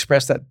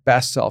express that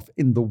best self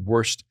in the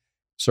worst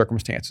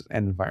circumstances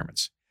and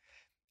environments.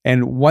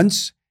 And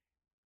once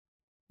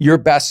your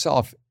best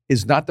self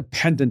is not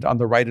dependent on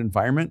the right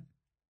environment,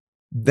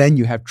 then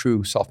you have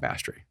true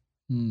self-mastery.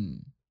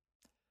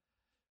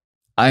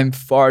 I'm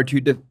far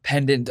too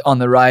dependent on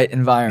the right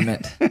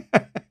environment.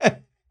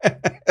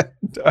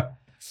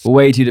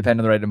 Way too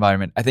dependent on the right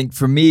environment. I think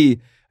for me,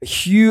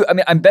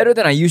 I'm better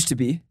than I used to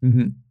be.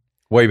 Mm-hmm.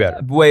 Way better.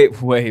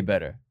 Way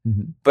better.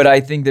 Mm-hmm. But I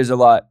think there's a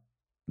lot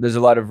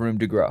of room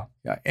to grow.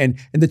 Yeah. And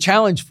the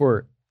challenge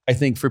for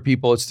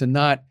people is to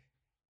not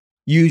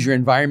use your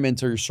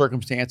environment or your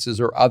circumstances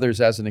or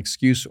others as an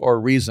excuse or a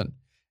reason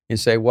and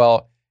say,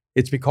 well,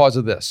 it's because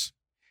of this.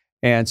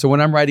 And so when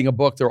I'm writing a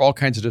book, there are all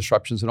kinds of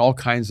disruptions and all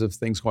kinds of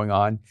things going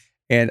on.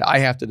 And I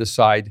have to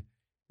decide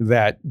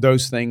that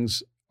those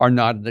things are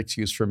not an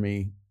excuse for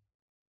me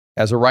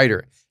as a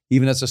writer,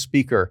 even as a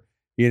speaker,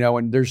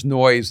 and there's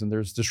noise and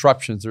there's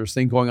disruptions, there's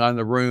things going on in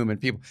the room and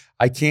people,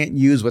 I can't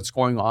use what's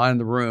going on in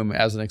the room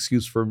as an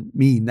excuse for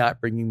me not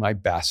bringing my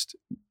best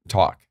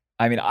talk.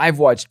 I mean, I've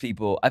watched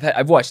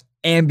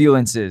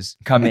ambulances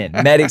come in,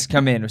 medics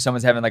come in, or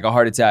someone's having like a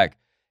heart attack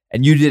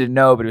and you didn't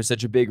know, but it was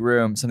such a big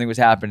room, something was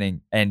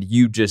happening and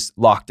you just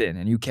locked in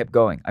and you kept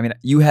going. I mean,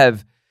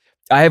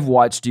 I have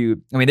watched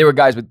you. I mean, there were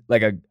guys with I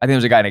think there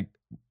was a guy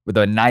with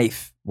a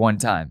knife one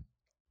time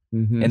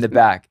in the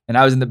back. And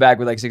I was in the back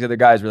with like 6 other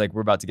guys. We're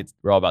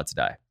all about to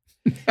die.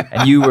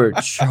 And you were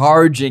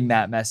charging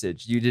that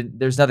message.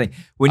 There's nothing.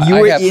 When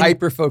you have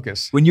hyper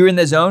focus. When you're in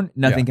the zone,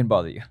 nothing can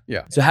bother you.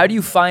 Yeah. So how do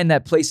you find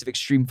that place of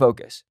extreme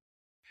focus?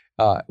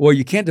 Well,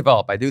 you can't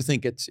develop. I do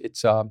think it's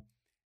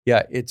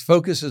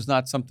focus is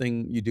not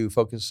something you do.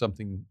 Focus is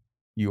something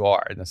you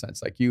are, in a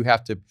sense. Like you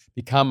have to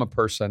become a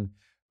person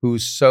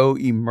who's so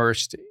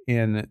immersed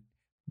in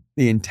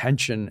the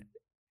intention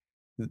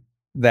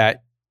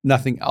that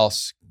nothing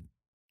else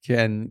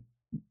can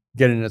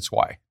get in its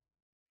way.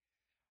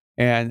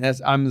 And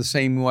I'm the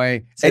same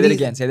way. Say that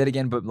again,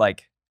 but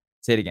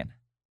say it again.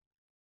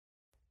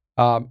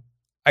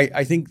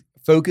 I think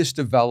focus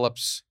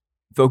develops.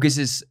 Focus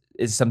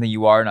is something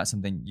you are, not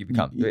something you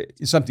become.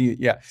 It's something,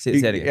 yeah. Say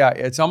it again. Yeah,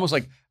 it's almost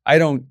like I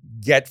don't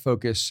get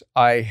focus.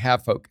 I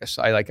have focus.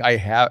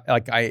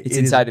 It's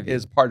inside of you. It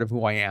is part of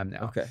who I am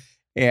now. Okay.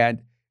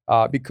 And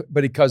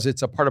because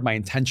it's a part of my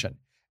intention.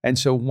 And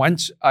so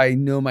once I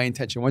know my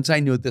intention, once I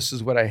know this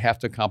is what I have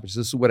to accomplish,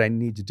 this is what I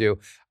need to do,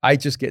 I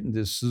just get in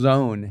this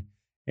zone.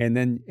 And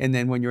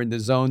then when you're in the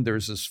zone,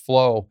 there's this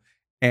flow,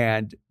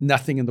 and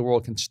nothing in the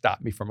world can stop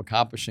me from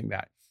accomplishing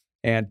that.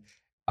 And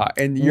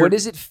what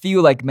does it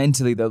feel like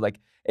mentally though? Like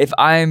if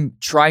I'm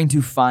trying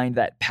to find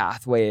that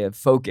pathway of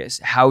focus,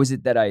 how is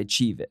it that I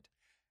achieve it?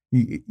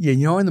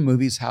 Yeah, in the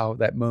movies, how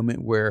that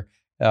moment where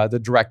the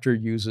director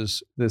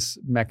uses this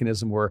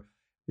mechanism where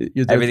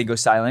everything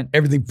goes silent.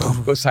 Everything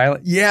goes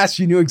silent. Yes,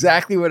 you knew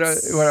exactly where I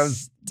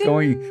was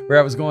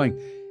going.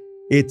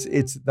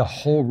 It's the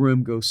whole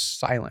room goes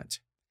silent.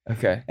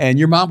 Okay. And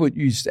your mom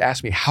used to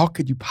ask me, how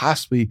could you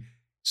possibly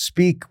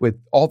speak with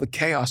all the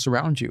chaos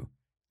around you?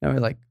 And I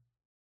was like,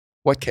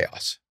 what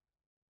chaos?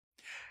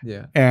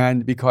 Yeah.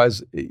 And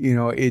because,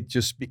 it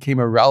just became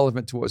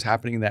irrelevant to what was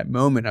happening in that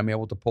moment, I'm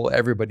able to pull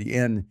everybody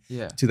in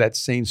to that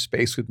same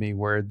space with me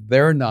where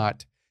they're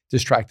not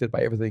distracted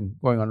by everything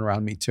going on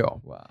around me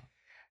too. Wow.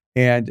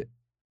 And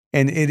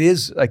it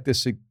is like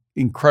this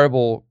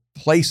incredible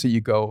place that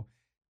you go,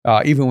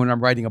 even when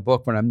I'm writing a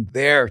book, when I'm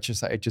there,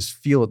 I just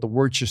feel it. The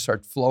words just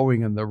start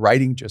flowing and the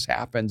writing just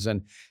happens,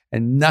 and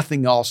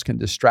nothing else can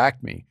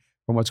distract me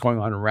from what's going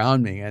on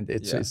around me. And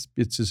it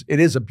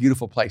is a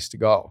beautiful place to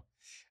go.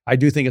 I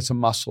do think it's a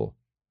muscle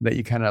that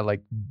you kind of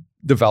like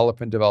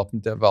develop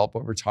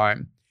over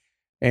time.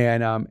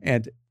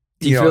 And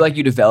do you feel like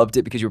you developed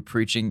it because you were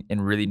preaching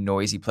in really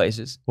noisy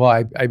places?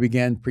 Well, I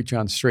began preaching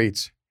on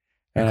streets,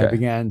 and I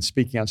began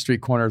speaking on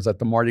street corners at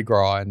the Mardi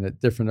Gras and at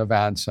different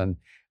events and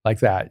like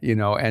that,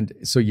 And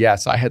so,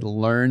 yes, I had to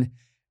learn.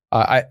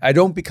 I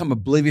don't become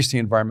oblivious to the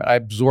environment. I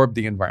absorb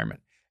the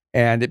environment.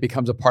 And it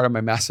becomes a part of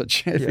my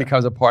message. It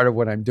becomes a part of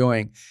what I'm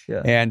doing.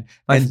 Yeah. And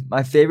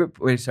my favorite.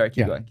 Wait, sorry,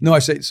 keep going. No, I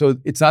say so.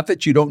 It's not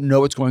that you don't know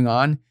what's going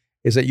on;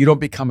 is that you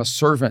don't become a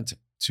servant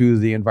to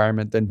the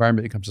environment. The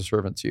environment becomes a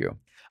servant to you.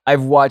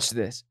 I've watched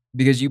this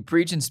because you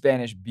preach in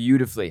Spanish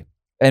beautifully,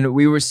 and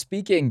you were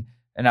speaking.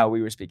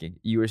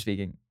 You were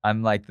speaking.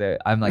 I'm like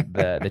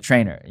the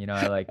trainer.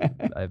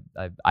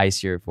 I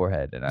ice your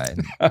forehead and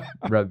I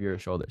rub your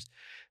shoulders.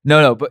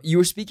 No, but you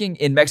were speaking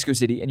in Mexico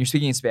City and you're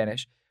speaking in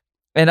Spanish.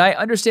 And I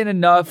understand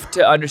enough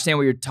to understand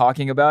what you're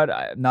talking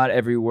about. Not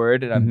every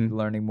word, and I'm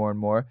learning more and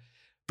more.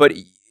 But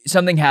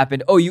something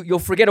happened. Oh, you'll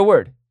forget a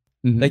word.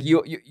 Like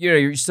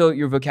you're still,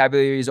 your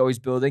vocabulary is always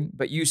building,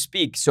 but you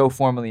speak so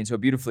formally and so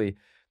beautifully,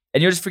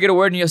 and you'll just forget a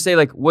word, and you'll say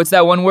like, "What's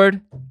that one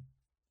word?"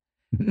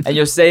 And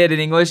you'll say it in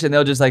English, and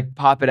they'll just like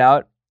pop it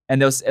out,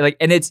 and they'll say, like,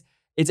 and it's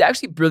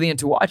actually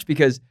brilliant to watch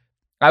because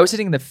I was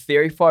sitting in the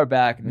very far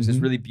back, and there's this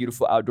really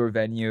beautiful outdoor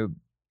venue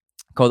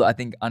called, I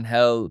think,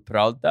 Angel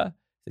Peralta.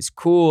 It's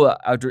cool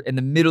outdoor in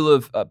the middle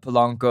of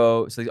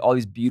Polanco. So like all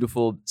these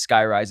beautiful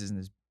sky rises and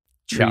there's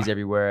trees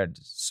everywhere. And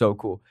it's so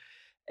cool.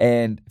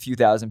 And a few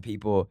thousand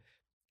people.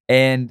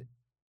 And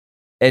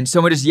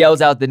someone just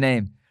yells out the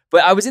name.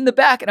 But I was in the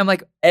back and I'm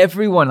like,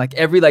 everyone, like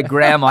every like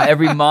grandma,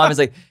 every mom is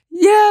like,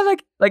 yeah,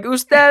 like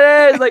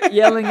ustedes, like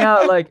yelling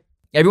out, like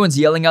everyone's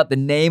yelling out the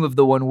name of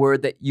the one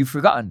word that you've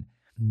forgotten.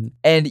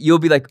 And you'll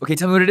be like, okay,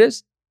 tell me what it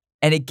is.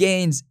 And it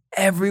gains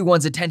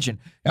everyone's attention.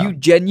 Yeah. You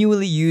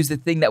genuinely use the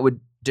thing that would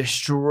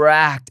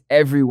distract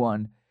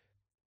everyone,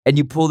 and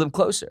you pull them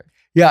closer.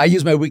 Yeah, I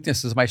use my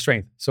weakness as my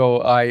strength.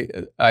 So I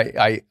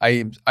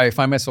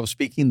find myself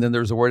speaking, then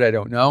there's a word I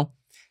don't know,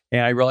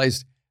 and I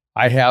realized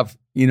I have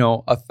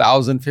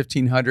 1,000,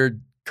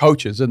 1,500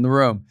 coaches in the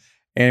room,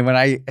 and when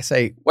I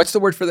say what's the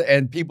word for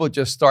and people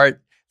just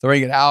start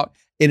throwing it out,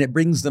 and it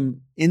brings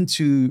them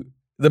into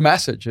the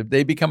message. If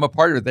they become a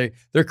part of it,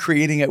 they're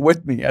creating it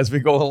with me as we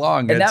go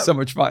along. And it's so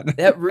much fun.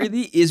 That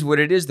really is what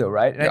it is though,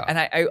 right?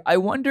 And I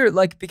wonder,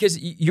 like, because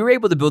you're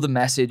able to build a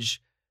message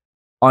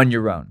on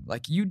your own.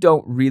 Like you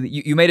don't really,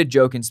 you made a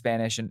joke in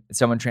Spanish and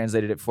someone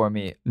translated it for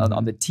me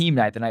on the team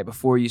night, the night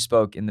before you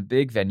spoke in the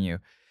big venue.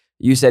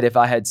 You said, if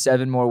I had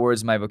 7 more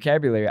words in my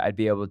vocabulary, I'd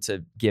be able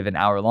to give an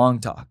hour-long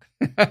talk.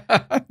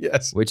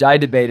 Yes. Which I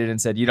debated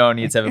and said, you don't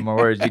need 7 more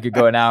words. You could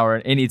go an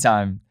hour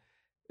anytime.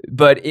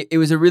 But it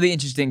was a really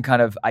interesting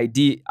kind of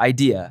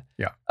idea.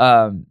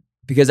 Yeah.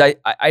 Because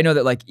I know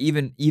that like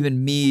even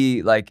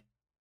me, like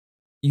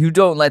you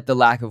don't let the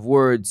lack of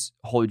words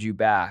hold you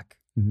back.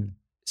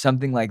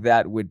 Something like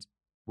that would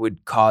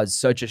cause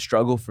such a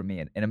struggle for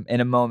me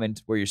in a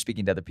moment where you're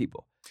speaking to other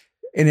people.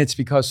 And it's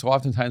because so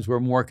oftentimes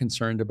we're more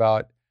concerned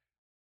about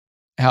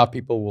how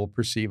people will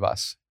perceive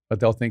us,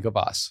 what they'll think of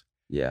us.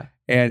 Yeah.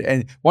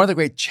 And one of the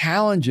great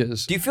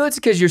challenges. Do you feel it's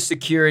because you're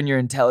secure in your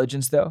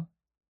intelligence though?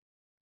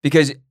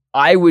 Because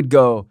I would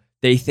go,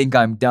 they think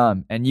I'm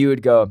dumb. And you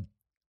would go,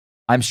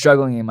 I'm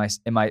struggling in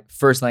my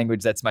first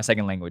language. That's my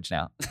second language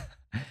now.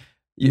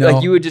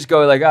 Like you would just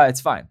go like, it's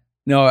fine.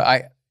 No,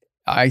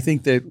 I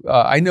think that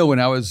I know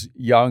when I was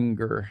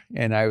younger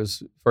and I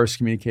was first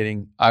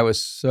communicating, I was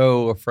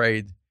so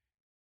afraid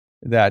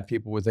that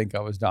people would think I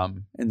was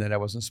dumb and that I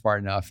wasn't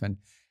smart enough.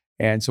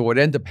 And so what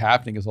ended up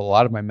happening is a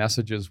lot of my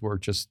messages were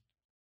just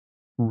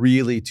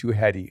really too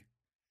heady.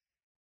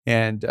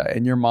 And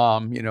your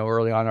mom,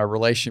 early on in our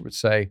relationship would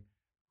say,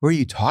 "Who are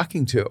you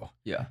talking to?"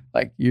 Yeah,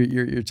 like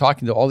you're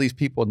talking to all these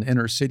people in the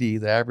inner city.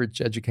 The average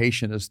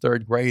education is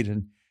 3rd grade,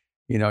 and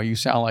you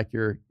sound like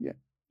you're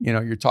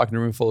talking to a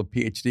room full of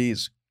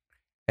PhDs.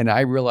 And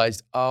I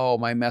realized,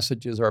 my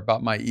messages are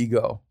about my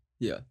ego.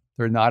 Yeah,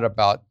 they're not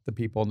about the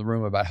people in the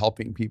room, about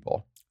helping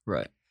people.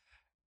 Right.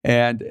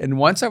 And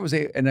once I was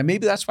and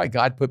maybe that's why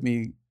God put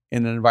me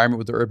in an environment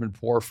with the urban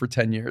poor for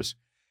 10 years.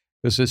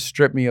 This has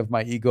stripped me of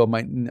my ego,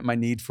 my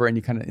need for any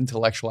kind of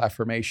intellectual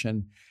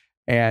affirmation.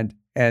 And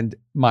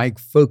my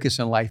focus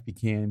in life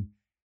became,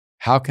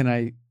 how can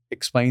I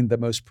explain the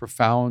most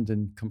profound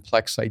and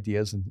complex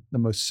ideas in the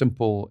most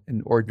simple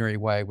and ordinary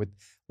way with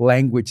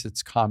language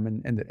that's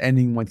common and that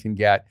anyone can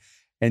get?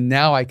 And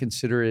now I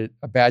consider it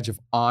a badge of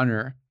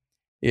honor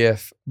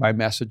if my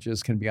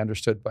messages can be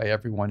understood by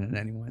everyone and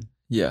anyone.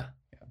 Yeah.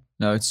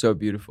 No, it's so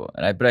beautiful.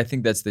 But I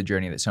think that's the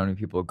journey that so many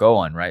people go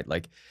on, right?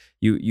 Like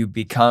you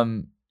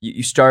become,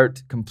 you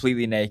start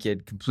completely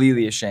naked,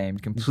 completely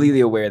ashamed, completely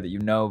aware that you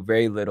know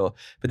very little.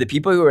 But the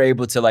people who are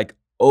able to like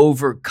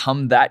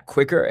overcome that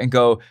quicker and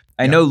go,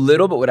 I know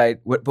little, but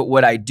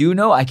what I do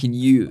know, I can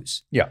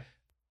use. Yeah.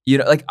 You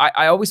know, like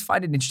I always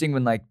find it interesting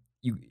when like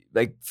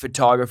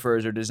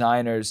photographers or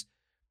designers,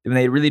 when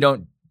they really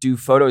don't do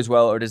photos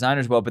well or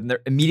designers well, but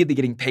they're immediately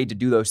getting paid to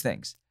do those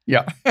things.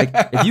 Yeah. Like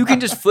if you can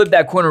just flip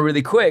that corner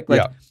really quick,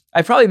 like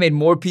I probably made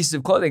more pieces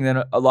of clothing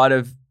than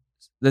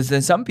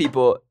than some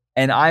people.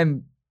 And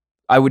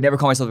I would never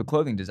call myself a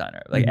clothing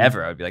designer, like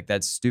ever. I would be like,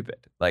 that's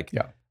stupid. Like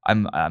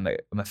I'm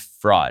a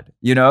fraud,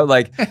 you know,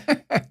 like,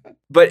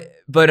 but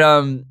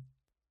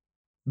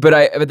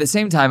at the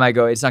same time I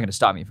go, it's not going to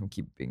stop me from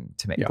keeping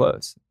to make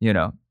clothes, you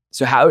know?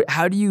 So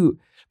how do you,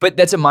 but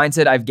that's a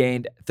mindset I've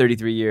gained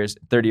 33 years,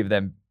 30 of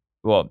them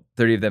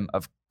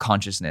of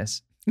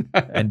consciousness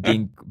and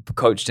being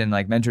coached and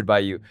like mentored by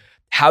you.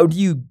 How do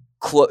you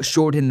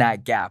shorten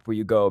that gap where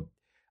you go,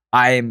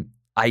 I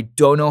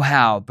don't know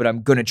how, but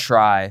I'm going to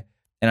try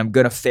and I'm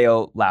going to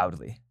fail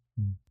loudly?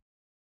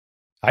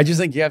 I just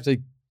think you have to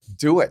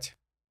do it.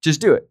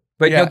 Just do it.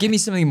 But no, give me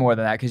something more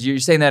than that, because you're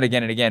saying that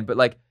again and again. But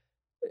like,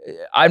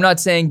 I'm not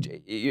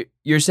saying,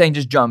 you're saying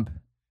just jump.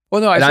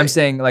 Well, no, I'm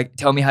saying like,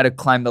 tell me how to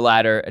climb the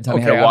ladder and tell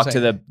me how to walk to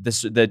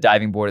the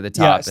diving board at the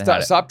top.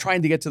 Stop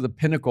trying to get to the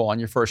pinnacle on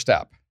your first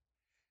step.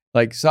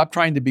 Like, stop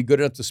trying to be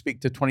good enough to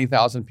speak to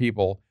 20,000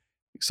 people.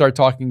 Start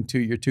talking to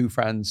your 2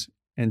 friends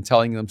and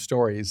telling them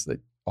stories that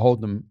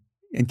hold them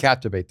and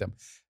captivate them.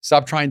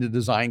 Stop trying to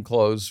design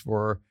clothes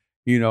for,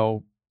 you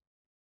know,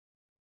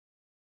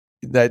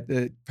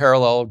 that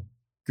parallel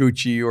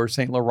Gucci or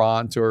Saint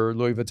Laurent or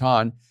Louis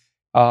Vuitton.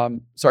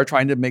 Start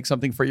trying to make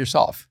something for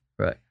yourself.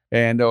 Right.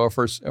 And or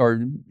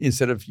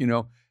instead of, you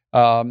know,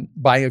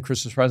 buying a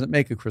Christmas present,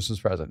 make a Christmas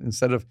present.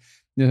 Instead of,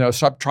 you know,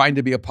 stop trying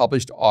to be a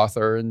published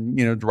author and,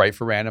 you know, to write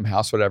for Random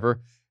House,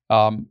 whatever.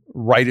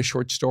 Write a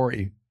short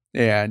story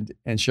and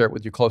share it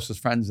with your closest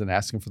friends and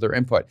ask them for their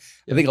input.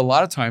 I think a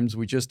lot of times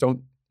we just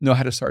don't know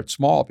how to start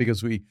small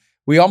because we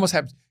almost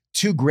have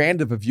too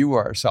grand of a view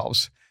of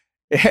ourselves,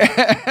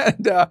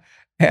 and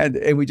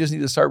we just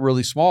need to start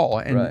really small.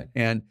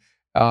 And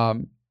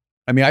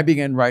I mean, I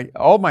began writing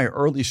all my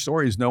early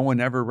stories. No one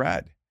ever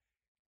read,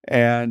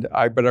 but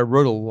I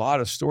wrote a lot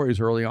of stories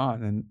early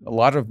on, and a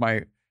lot of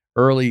my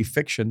early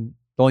fiction,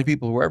 the only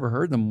people who ever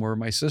heard them were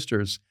my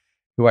sisters,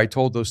 who I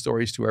told those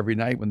stories to every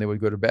night when they would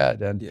go to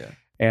bed.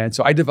 And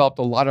so I developed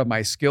a lot of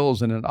my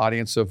skills in an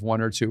audience of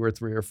 1 or 2 or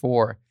 3 or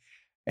 4.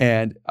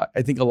 And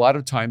I think a lot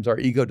of times our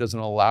ego doesn't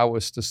allow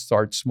us to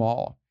start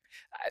small.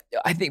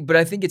 I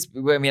think it's,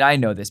 I mean, I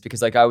know this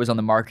because like I was on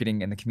the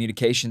marketing and the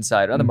communication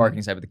side, on the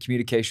marketing side, but the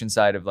communication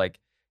side of like,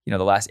 you know,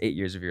 the last 8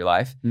 years of your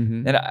life.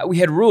 And we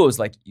had rules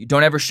like, you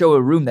don't ever show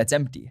a room that's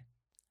empty.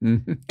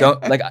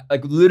 Don't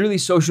like literally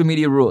social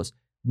media rules.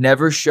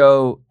 Never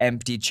show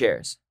empty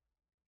chairs.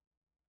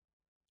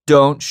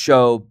 Don't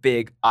show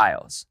big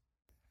aisles.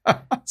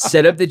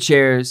 Set up the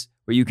chairs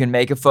where you can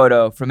make a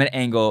photo from an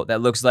angle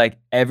that looks like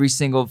every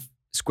single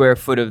square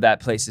foot of that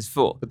place is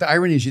full. But the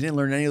irony is you didn't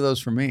learn any of those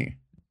from me.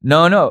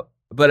 No.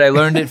 But I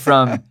learned it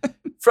from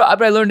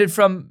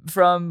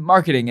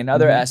marketing and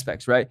other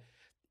aspects, right?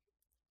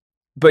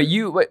 But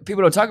what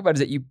people don't talk about is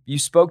that you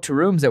spoke to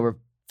rooms that were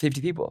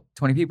 50 people,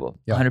 20 people,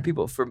 100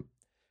 people for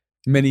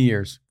many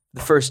years.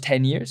 The first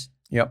 10 years?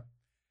 Yep.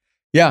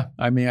 Yeah.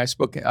 I mean,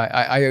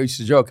 I used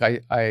to joke,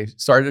 I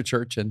started a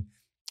church and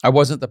I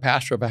wasn't the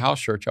pastor of a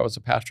house church. I was the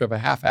pastor of a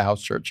half a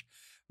house church.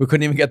 We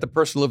couldn't even get the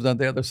person who lived on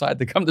the other side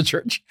to come to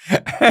church.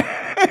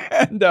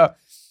 And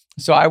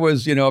so I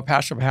was, you know, a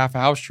pastor of a half a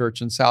house church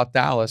in South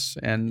Dallas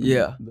and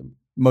the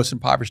most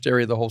impoverished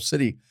area of the whole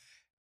city.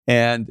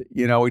 And,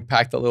 you know, we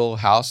packed a little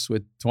house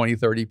with 20,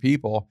 30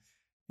 people.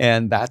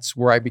 And that's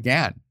where I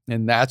began.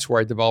 And that's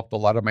where I developed a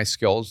lot of my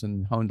skills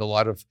and honed a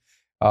lot of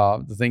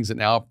the things that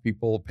now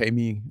people pay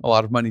me a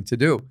lot of money to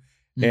do.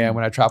 And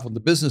when I traveled in the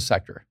business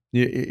sector,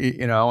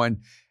 you know, and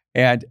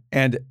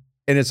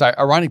it's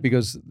ironic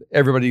because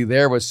everybody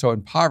there was so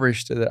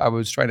impoverished that I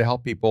was trying to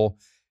help people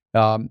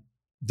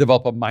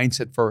develop a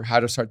mindset for how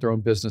to start their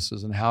own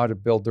businesses and how to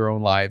build their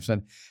own lives.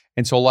 And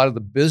so a lot of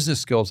the business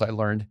skills I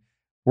learned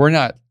were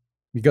not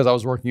because I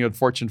was working at a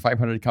Fortune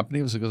 500 company.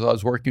 It was because I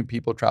was working with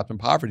people trapped in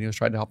poverty. I was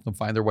trying to help them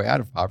find their way out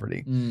of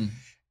poverty.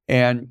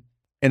 And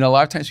a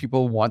lot of times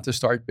people want to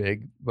start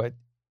big, but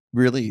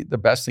really the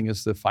best thing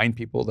is to find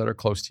people that are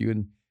close to you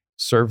and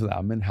serve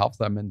them and help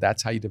them. And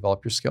that's how you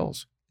develop your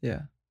skills.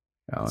 Yeah.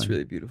 It's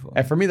really beautiful.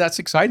 And for me, that's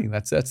exciting.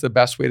 That's the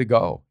best way to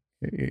go,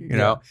 you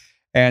know?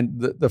 And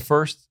the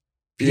first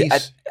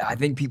piece. I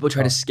think people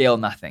try to scale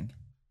nothing.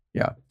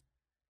 Yeah.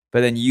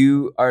 But then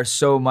you are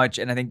so much,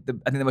 and I think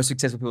the most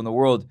successful people in the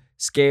world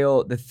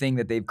scale the thing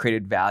that they've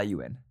created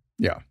value in.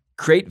 Yeah.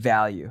 Create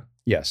value.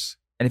 Yes.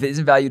 And if it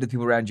isn't value to the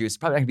people around you, it's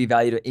probably not going to be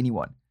value to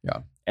anyone. Yeah.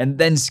 And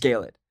then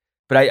scale it.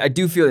 But I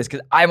do feel this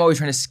because I'm always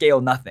trying to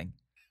scale nothing.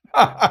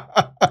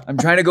 I'm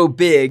trying to go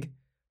big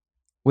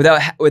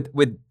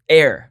with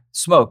air,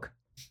 smoke.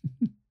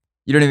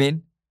 You know what I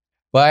mean?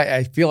 But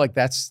I feel like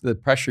that's the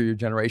pressure your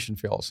generation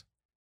feels,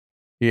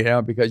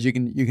 because you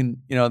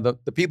can,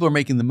 the people who are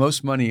making the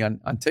most money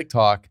on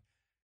TikTok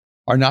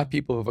are not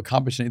people who have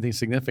accomplished anything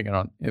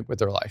significant with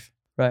their life.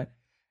 Right.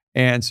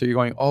 And so you're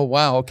going, oh,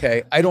 wow,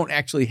 okay, I don't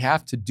actually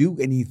have to do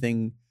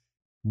anything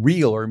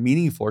real or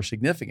meaningful or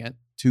significant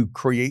to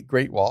create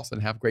great wealth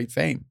and have great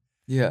fame.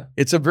 Yeah.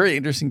 It's a very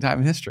interesting time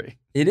in history.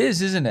 It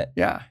is, isn't it?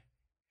 Yeah.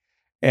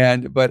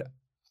 But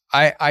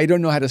I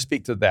don't know how to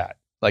speak to that.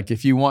 Like,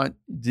 if you want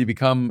to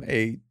become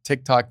a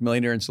TikTok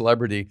millionaire and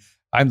celebrity,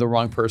 I'm the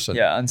wrong person.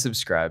 Yeah,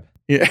 unsubscribe.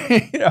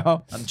 Yeah,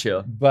 I'm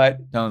chill.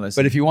 But don't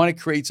listen. But if you want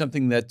to create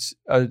something that's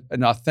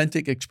an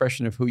authentic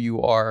expression of who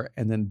you are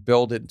and then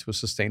build it into a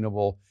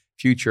sustainable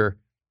future,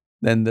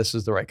 then this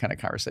is the right kind of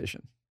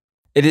conversation.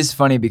 It is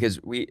funny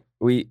because we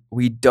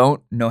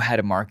don't know how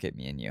to market,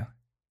 me and you.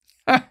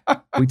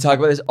 We talk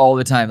about this all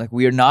the time. Like,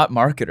 we are not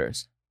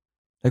marketers.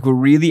 Like, we're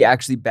really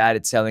actually bad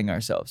at selling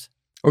ourselves.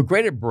 We're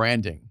great at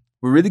branding.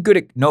 We're really good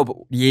at,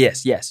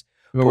 yes.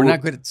 But we're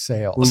not good at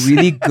sales. We're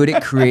really good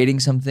at creating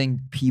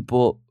something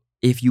people,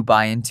 if you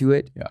buy into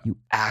it, you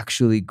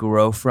actually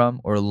grow from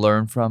or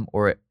learn from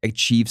or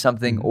achieve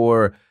something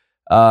or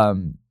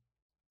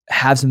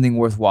have something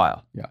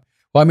worthwhile. Yeah.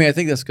 Well, I mean, I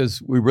think that's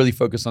because we really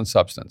focus on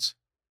substance.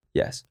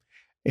 Yes.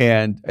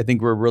 And I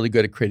think we're really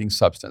good at creating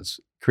substance,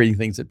 creating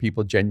things that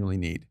people genuinely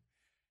need.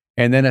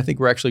 And then I think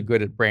we're actually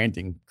good at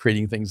branding,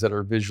 creating things that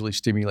are visually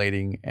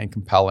stimulating and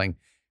compelling.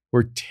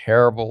 We're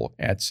terrible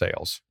at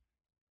sales.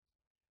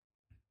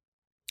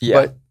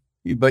 Yeah.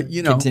 But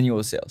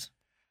continual sales.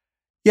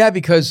 Yeah,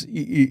 because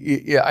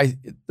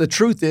the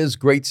truth is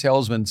great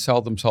salesmen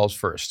sell themselves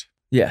first.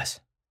 Yes.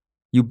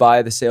 You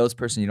buy the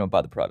salesperson, you don't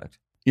buy the product.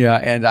 Yeah,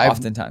 and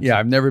oftentimes.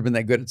 I've never been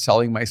that good at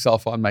selling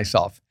myself on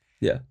myself.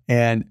 Yeah.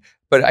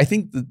 But I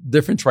think the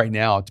difference right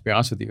now, to be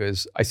honest with you,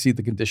 is I see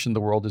the condition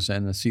the world is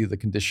in. I see the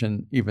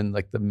condition, even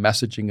like the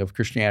messaging of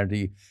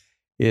Christianity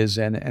is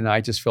in. And I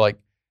just feel like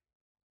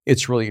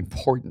it's really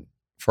important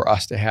for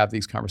us to have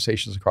these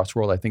conversations across the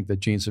world. I think the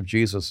Genius of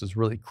Jesus is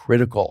really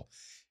critical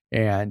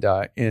and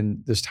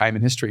in this time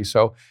in history.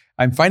 So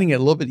I'm finding it a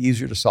little bit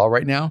easier to sell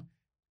right now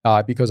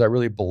because I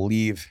really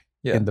believe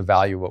in the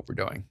value of what we're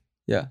doing.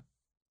 Yeah.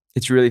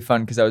 It's really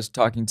fun because I was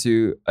talking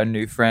to a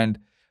new friend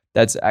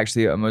that's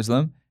actually a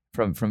Muslim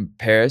from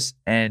Paris,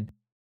 and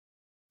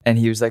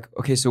he was like,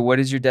 okay, so what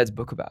is your dad's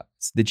book about?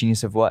 It's The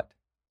Genius of what?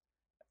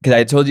 Because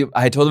I told him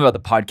about the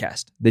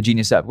podcast, The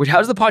Genius of, which,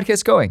 how's the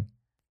podcast going?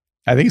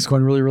 I think it's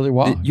going really, really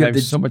well. You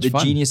have so much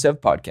fun. The Genius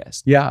of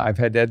podcast. Yeah, I've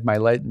had Ed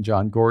Milet and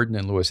John Gordon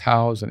and Lewis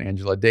Howes and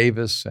Angela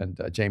Davis and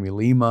Jamie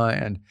Lima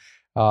and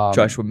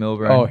Joshua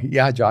Milburn. Oh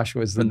yeah,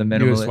 Joshua is the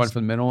newest one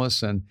from the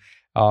Minimalists, and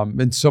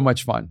been so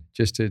much fun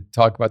just to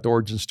talk about the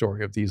origin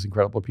story of these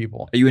incredible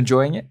people. Are you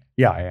enjoying it?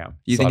 Yeah, I am.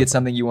 Do you think it's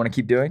something you want to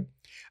keep doing?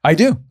 I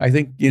do. I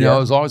think,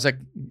 as long as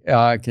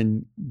I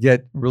can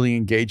get really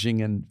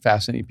engaging and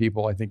fascinating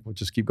people, I think we'll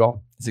just keep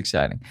going. It's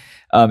exciting.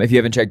 If you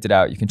haven't checked it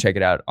out, you can check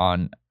it out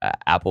on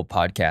Apple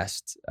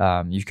Podcasts.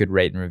 You could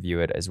rate and review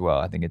it as well.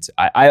 I think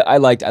I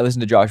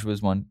listened to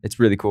Joshua's one. It's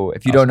really cool.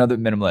 If you don't know the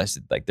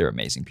Minimalists, like, they're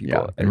amazing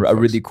people and a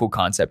really cool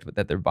concept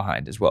that they're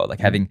behind as well. Like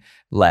having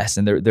less.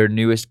 And their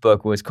newest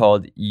book was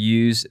called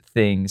Use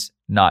Things,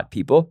 Not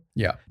People.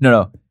 Yeah.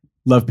 No.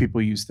 Love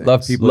people use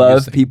things.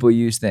 Love people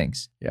use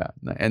things. Yeah.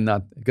 And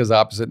not because the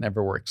opposite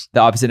never works. The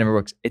opposite never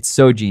works. It's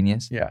so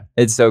genius. Yeah.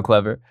 It's so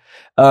clever.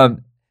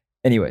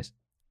 Anyways,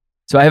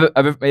 so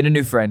I've made a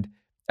new friend,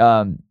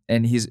 and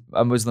he's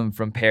a Muslim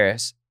from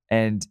Paris,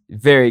 and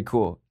very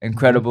cool,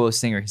 incredible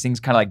singer. He sings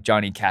kind of like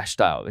Johnny Cash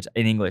style, which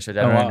in English, which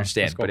I don't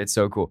understand, but it's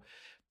so cool.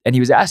 And he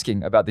was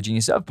asking about the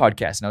Genius of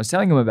podcast, and I was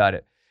telling him about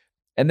it.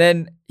 And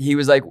then I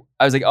was like,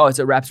 oh, it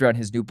wraps around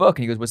his new book.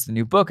 And he goes, what's the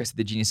new book? I said,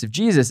 The Genius of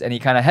Jesus. And he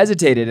kind of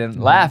hesitated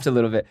and laughed a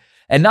little bit.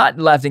 And not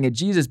laughing at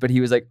Jesus, but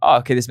he was like, oh,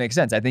 okay, this makes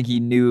sense. I think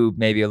he knew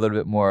maybe a little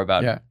bit more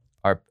about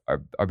our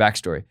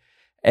backstory.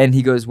 And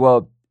he goes,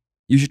 well,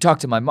 you should talk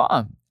to my mom.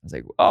 I was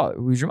like, oh,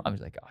 who's your mom?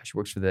 He's like, oh, she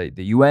works for the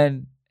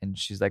UN. And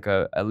she's like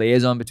a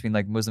liaison between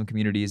like Muslim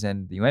communities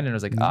and the UN. And I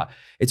was like,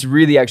 it's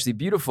really actually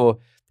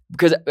beautiful.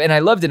 And I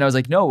loved it. And I was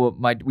like, no,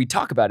 well, we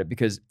talk about it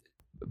because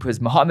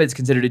Muhammad's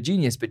considered a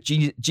genius, but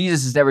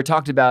Jesus has never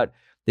talked about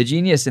the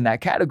genius in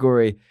that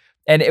category.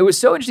 And it was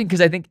so interesting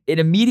because I think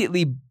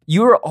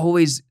you are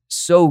always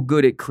so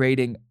good at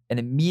creating an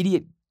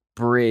immediate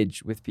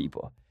bridge with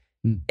people.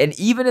 And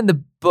even in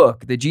the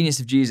book, The Genius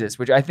of Jesus,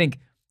 which I think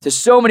to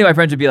so many of my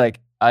friends would be like,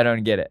 I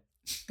don't get it.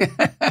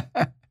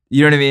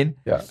 You know what I mean?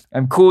 Yeah.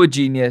 I'm cool with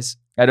genius.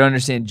 I don't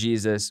understand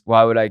Jesus.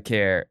 Why would I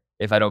care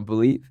if I don't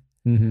believe?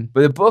 Mm-hmm.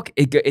 But the book,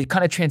 it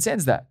kind of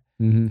transcends that.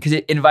 Because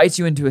it invites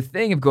you into a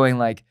thing of going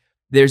like,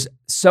 there's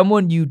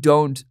someone you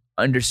don't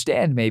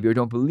understand maybe or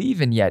don't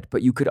believe in yet,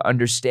 but you could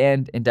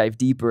understand and dive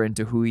deeper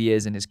into who he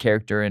is and his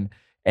character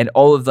and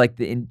all of like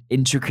the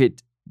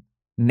intricate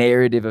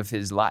narrative of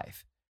his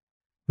life,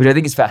 which I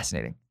think is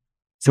fascinating.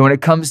 So when it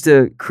comes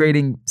to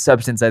creating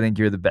substance, I think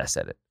you're the best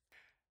at it.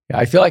 Yeah,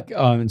 I feel like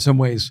in some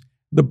ways,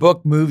 the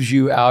book moves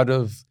you out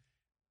of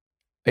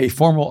a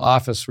formal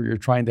office where you're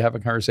trying to have a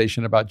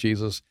conversation about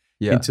Jesus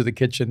into the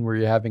kitchen where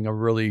you're having a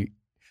really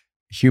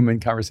human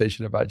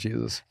conversation about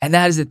Jesus. And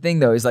that is the thing,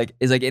 though, is like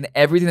in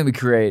everything that we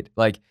create.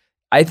 Like,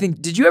 I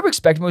think, did you ever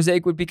expect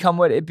Mosaic would become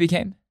what it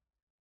became?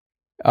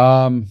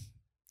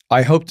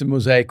 I hoped the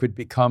Mosaic would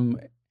become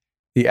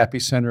the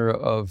epicenter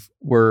of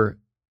where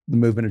the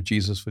movement of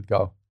Jesus would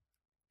go.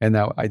 And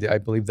now I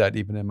believe that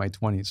even in my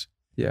 20s.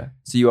 Yeah.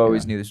 So you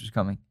always knew this was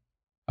coming?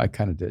 I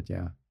kind of did,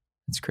 yeah.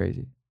 It's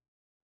crazy.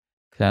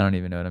 Because I don't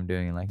even know what I'm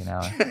doing in like an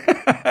hour.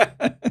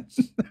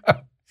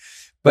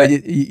 But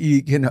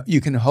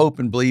you can hope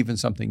and believe in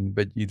something,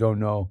 but you don't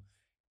know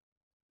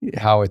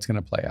how it's going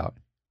to play out.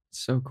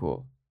 So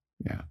cool.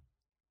 Yeah.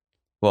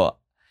 Well,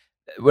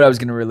 what I was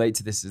going to relate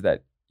to this is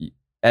that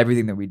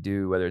everything that we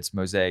do, whether it's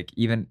Mosaic,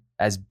 even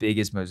as big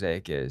as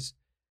Mosaic is,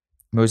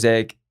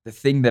 Mosaic, the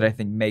thing that I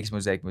think makes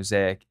Mosaic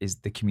is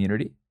the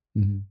community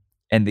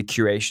and the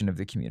curation of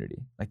the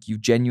community. Like, you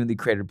genuinely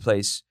created a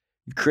place,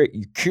 you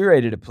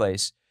curated a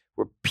place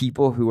where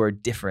people who are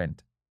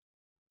different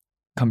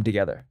come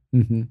together.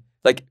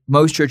 Like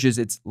most churches,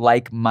 it's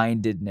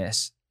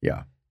like-mindedness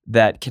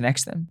that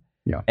connects them.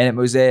 Yeah. And at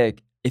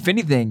Mosaic, if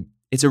anything,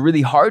 it's a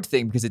really hard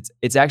thing because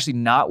it's actually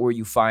not where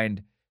you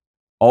find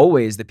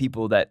always the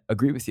people that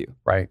agree with you.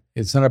 Right.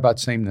 It's not about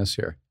sameness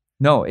here.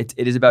 No, it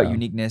is about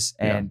uniqueness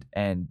and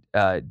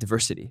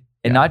diversity,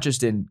 and not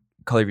just in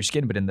color of your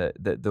skin, but in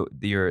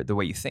the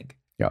way you think.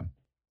 Yeah.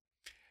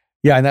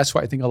 Yeah, and that's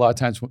why I think a lot of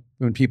times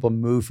when people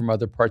move from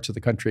other parts of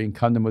the country and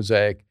come to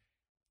Mosaic,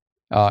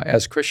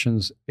 as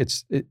Christians,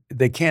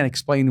 they can't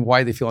explain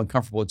why they feel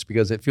uncomfortable. It's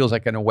because it feels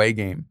like an away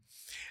game,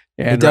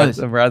 and it does.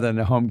 rather than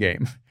a home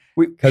game.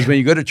 Because when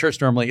you go to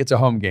church, normally it's a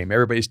home game.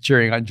 Everybody's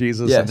cheering on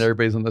Jesus and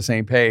everybody's on the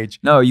same page.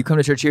 No, you come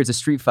to church here, it's a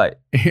street fight.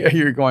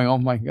 You're going, oh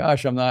my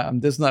gosh,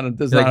 this is not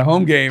a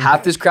home game.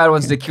 Half this crowd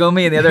wants to kill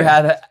me, and the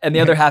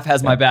other half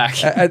has my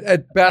back.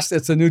 At best,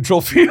 it's a neutral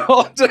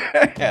field,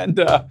 and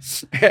I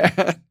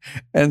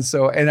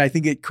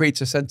think it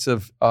creates a sense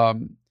of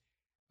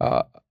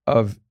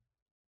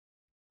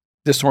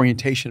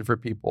disorientation for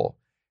people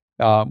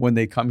when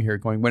they come here,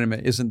 going, wait a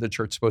minute, isn't the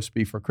church supposed to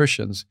be for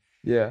Christians?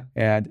 Yeah.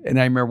 And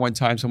I remember one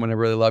time someone I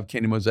really loved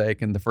came to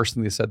Mosaic, and the first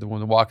thing they said when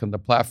they walked on the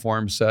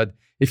platform said,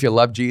 if you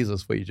love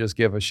Jesus, will you just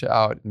give a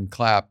shout and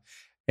clap?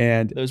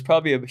 And there's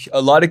probably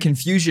a lot of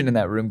confusion in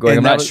that room going,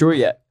 I'm not sure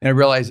yet. And I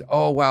realized,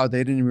 oh, wow,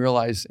 they didn't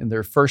realize in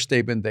their first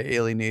statement they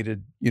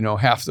alienated,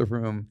 half the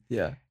room.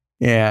 Yeah.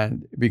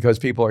 And because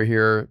people are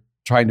here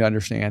trying to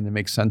understand and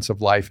make sense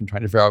of life and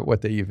trying to figure out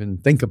what they even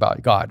think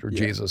about God or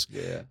Jesus.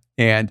 Yeah.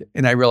 And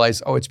I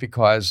realized, it's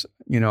because,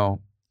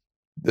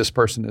 this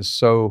person is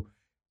so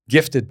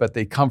gifted, but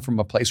they come from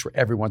a place where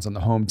everyone's on the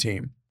home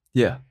team.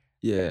 Yeah.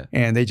 Yeah.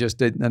 And they just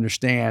didn't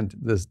understand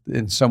this.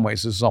 In some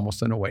ways, this is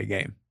almost an away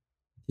game.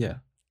 Yeah.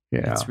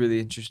 Yeah. That's really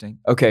interesting.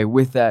 Okay.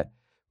 With that,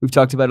 we've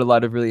talked about a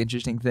lot of really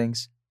interesting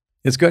things.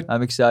 It's good.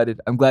 I'm excited.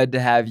 I'm glad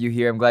to have you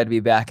here. I'm glad to be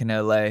back in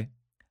LA.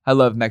 I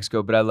love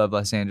Mexico, but I love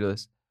Los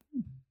Angeles.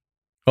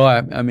 Well,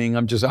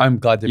 I'm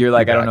glad to You're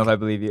like, back. I don't know if I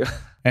believe you.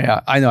 Yeah,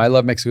 I know. I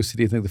love Mexico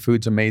City. I think the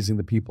food's amazing.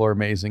 The people are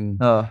amazing.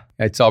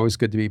 It's always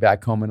good to be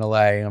back home in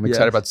LA. I'm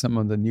excited about some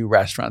of the new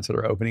restaurants that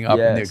are opening up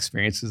and the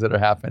experiences that are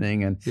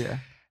happening. And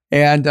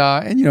in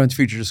the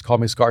future, just call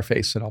me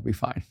Scarface and I'll be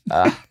fine.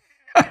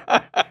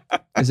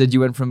 I said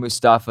you went from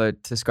Mustafa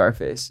to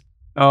Scarface.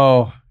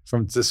 Oh,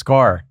 to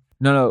Scar.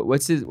 No.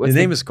 What's his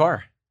name is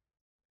Scar.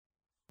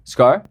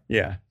 Scar?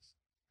 Yeah.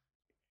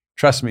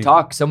 Trust me.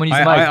 Talk. Someone use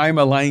the mic. I'm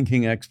a Lion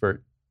King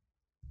expert.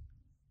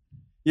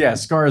 Yeah,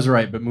 Scar is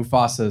right, but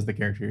Mufasa is the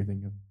character you're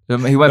thinking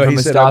of. He went from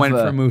Mustafa. Said I went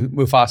from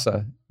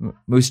Mufasa.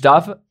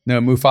 Mustafa?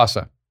 No,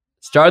 Mufasa.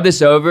 Start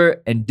this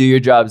over and do your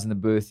jobs in the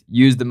booth.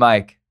 Use the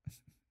mic.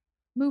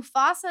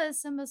 Mufasa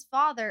is Simba's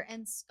father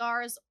and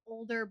Scar's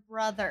older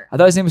brother. I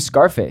thought his name was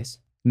Scarface.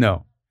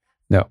 No.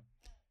 Yeah,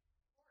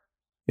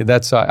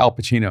 that's Al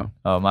Pacino.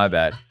 Oh, my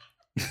bad.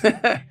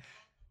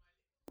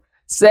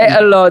 Say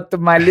hello to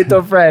my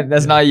little friend.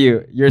 That's not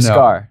you. You're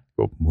Scar.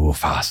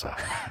 Mufasa.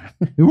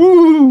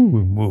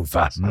 Woo,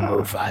 Mufasa.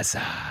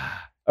 Mufasa.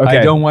 Okay.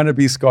 I don't want to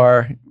be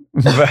Scar.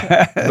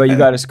 But you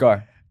got a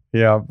Scar.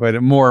 Yeah,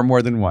 but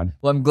more than one.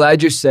 Well, I'm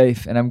glad you're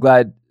safe, and I'm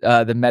glad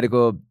the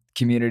medical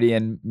community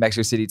in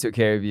Mexico City took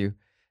care of you,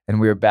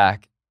 and we were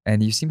back,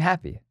 and you seem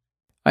happy.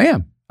 I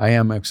am.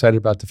 I'm excited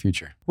about the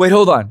future. Wait,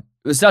 hold on.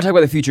 Let's not talk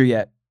about the future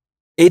yet.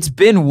 It's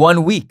been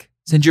 1 week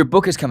since your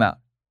book has come out.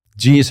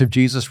 Genius of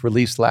Jesus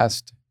released a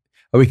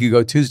week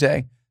ago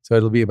Tuesday. So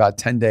it'll be about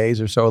 10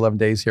 days or so, 11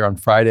 days here on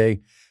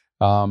Friday.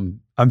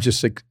 I'm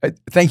just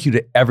thank you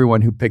to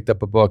everyone who picked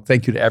up a book.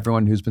 Thank you to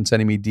everyone who's been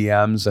sending me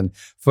DMs and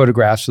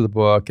photographs of the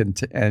book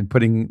and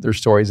putting their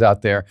stories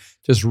out there.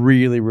 Just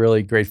really,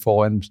 really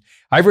grateful. And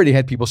I've already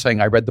had people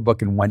saying I read the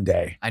book in 1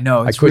 day. I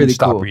know. It's I couldn't really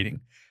stop cool. reading.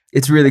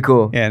 It's really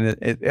cool. And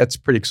it's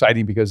pretty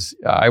exciting because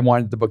I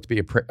wanted the book to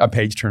be a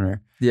page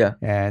turner. Yeah.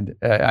 And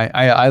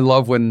I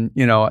love when,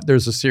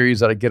 there's a series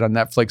that I get on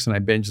Netflix and I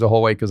binge the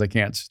whole way because I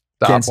can't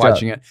Can't stop.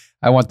 watching it.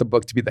 I want the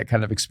book to be that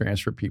kind of experience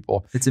for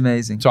people. It's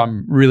amazing. So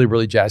I'm really,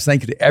 really jazzed.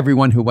 Thank you to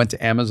everyone who went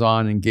to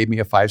Amazon and gave me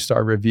a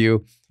 5-star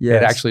review.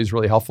 Yes. It actually is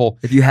really helpful.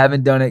 If you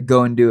haven't done it,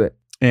 go and do it.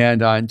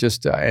 And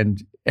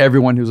and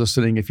everyone who's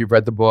listening, if you've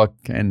read the book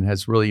and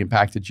has really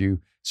impacted you,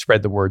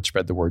 spread the word,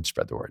 spread the word,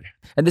 spread the word.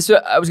 And this,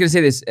 I was going to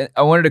say this.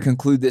 I wanted to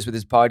conclude this with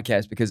this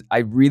podcast because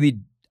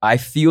I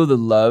feel the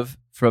love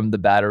from the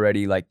Bad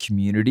Already like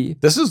community.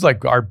 This is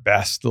like our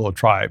best little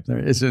tribe.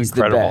 It's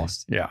incredible. The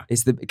best. Yeah.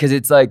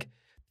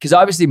 Because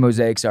obviously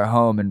Mosaic's our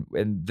home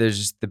and there's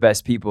just the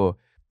best people.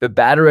 But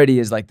Bad Already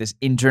is like this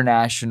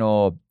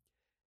international,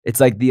 it's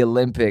like the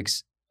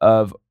Olympics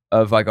of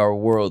like our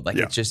world. Like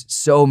it's just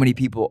so many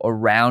people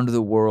around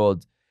the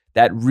world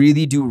that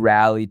really do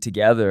rally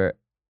together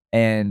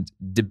and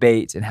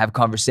debate and have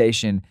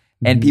conversation.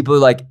 And people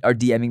like are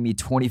DMing me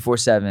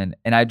 24/7.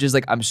 And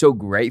I'm so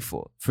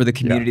grateful for the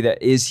community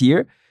that is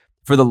here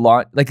for the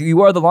launch. Like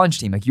you are the launch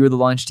team. Like you are the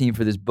launch team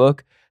for this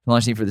book, the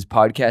launch team for this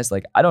podcast.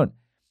 Like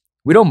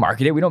we don't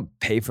market it. We don't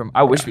pay for.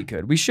 I wish we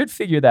could. We should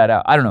figure that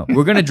out. I don't know.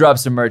 We're gonna drop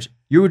some merch.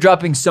 You were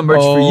dropping some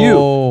merch for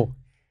you.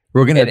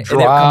 We're gonna and it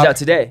comes out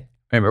today.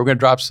 Anyway, we're gonna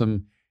drop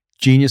some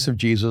Genius of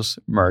Jesus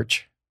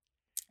merch.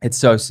 It's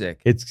so sick.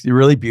 It's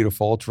really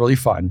beautiful. It's really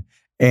fun,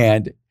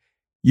 and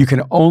you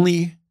can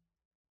only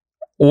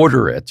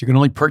order it. You can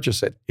only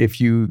purchase it if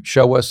you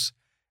show us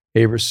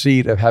a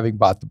receipt of having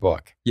bought the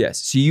book. Yes.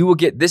 So you will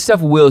get this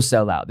stuff. Will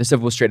sell out. This stuff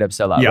will straight up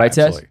sell out. Yeah, right,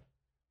 absolutely. Tess?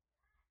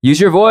 Use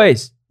your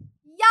voice.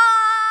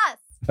 Yes!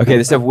 Okay,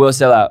 this stuff will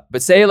sell out,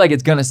 but say it like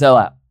it's gonna sell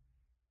out.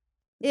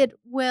 It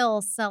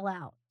will sell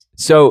out.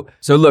 So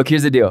look,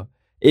 here's the deal.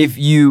 If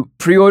you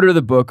pre-order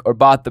the book or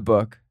bought the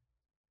book,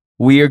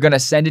 we are gonna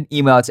send an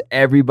email out to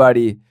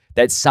everybody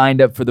that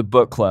signed up for the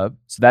book club.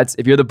 So that's,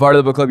 if you're the part of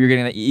the book club, you're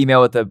getting an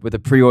email with a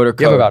pre-order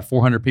code. You have about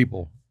 400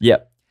 people.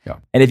 Yep. Yeah.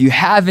 And if you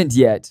haven't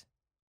yet,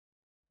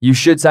 you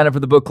should sign up for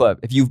the book club.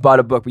 If you've bought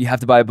a book, but you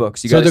have to buy a book.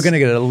 So they're going to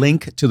get a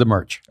link to the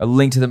merch. A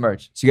link to the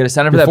merch. So you got to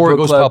sign up for that book before it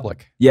goes club.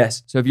 public.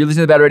 Yes. So if you're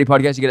listening to the Bad Already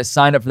podcast, you got to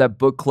sign up for that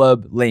book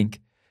club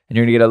link, and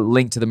you're going to get a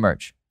link to the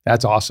merch.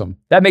 That's awesome.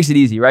 That makes it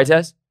easy, right,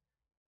 Tess?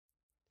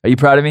 Are you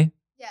proud of me?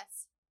 Yes.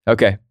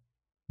 Okay.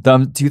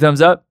 2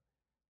 thumbs up.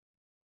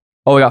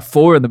 Oh, we got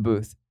 4 in the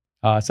booth.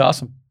 It's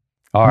awesome.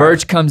 All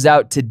Merch comes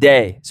out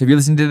today. So if you're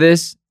listening to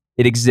this,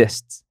 it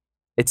exists.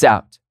 It's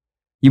out.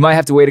 You might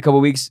have to wait a couple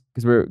weeks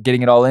because we're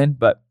getting it all in,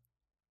 but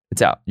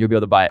it's out. You'll be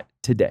able to buy it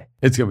today.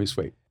 It's going to be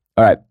sweet.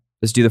 All right.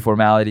 Let's do the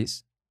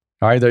formalities.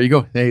 All right, there you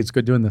go. Hey, it's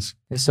good doing this.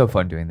 It's so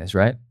fun doing this,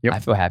 right? Yep. I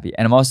feel happy.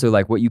 And I'm also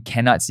like, what you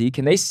cannot see,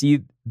 can they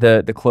see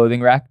the clothing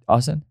rack,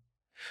 Austin?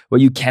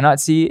 What you cannot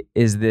see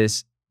is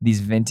these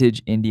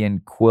vintage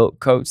Indian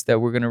quilt coats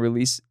that we're going to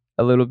release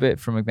a little bit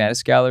from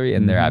McManus Gallery,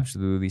 and they're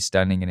absolutely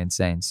stunning and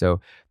insane.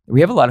 So we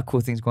have a lot of cool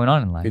things going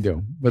on in life. We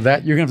do. But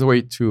that, you're going to have to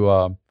wait to For a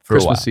while.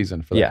 Christmas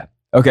season for that. Yeah.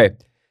 Okay.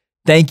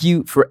 Thank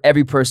you for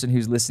every person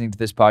who's listening to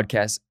this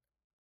podcast,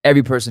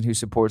 every person who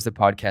supports the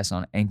podcast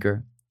on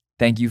Anchor.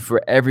 Thank you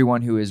for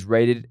everyone who has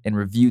rated and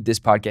reviewed this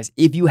podcast.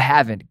 If you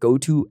haven't, go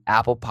to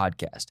Apple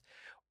Podcast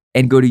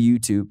and go to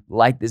YouTube,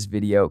 like this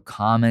video,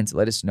 comment,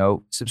 let us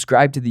know,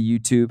 subscribe to the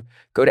YouTube,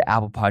 go to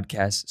Apple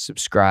Podcasts,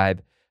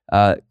 subscribe,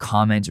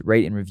 comment,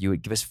 rate and review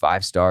it, give us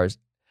 5 stars.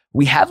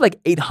 We have like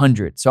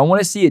 800, so I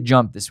want to see it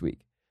jump this week.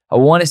 I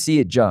want to see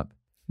it jump.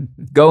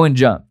 Go and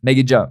jump, make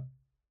it jump.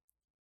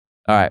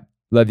 All right,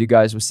 love you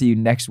guys. We'll see you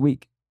next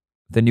week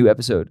with a new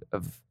episode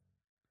of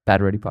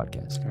Bad Already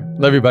Podcast.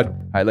 Love you, bud. All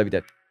right, love you,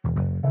 Dad.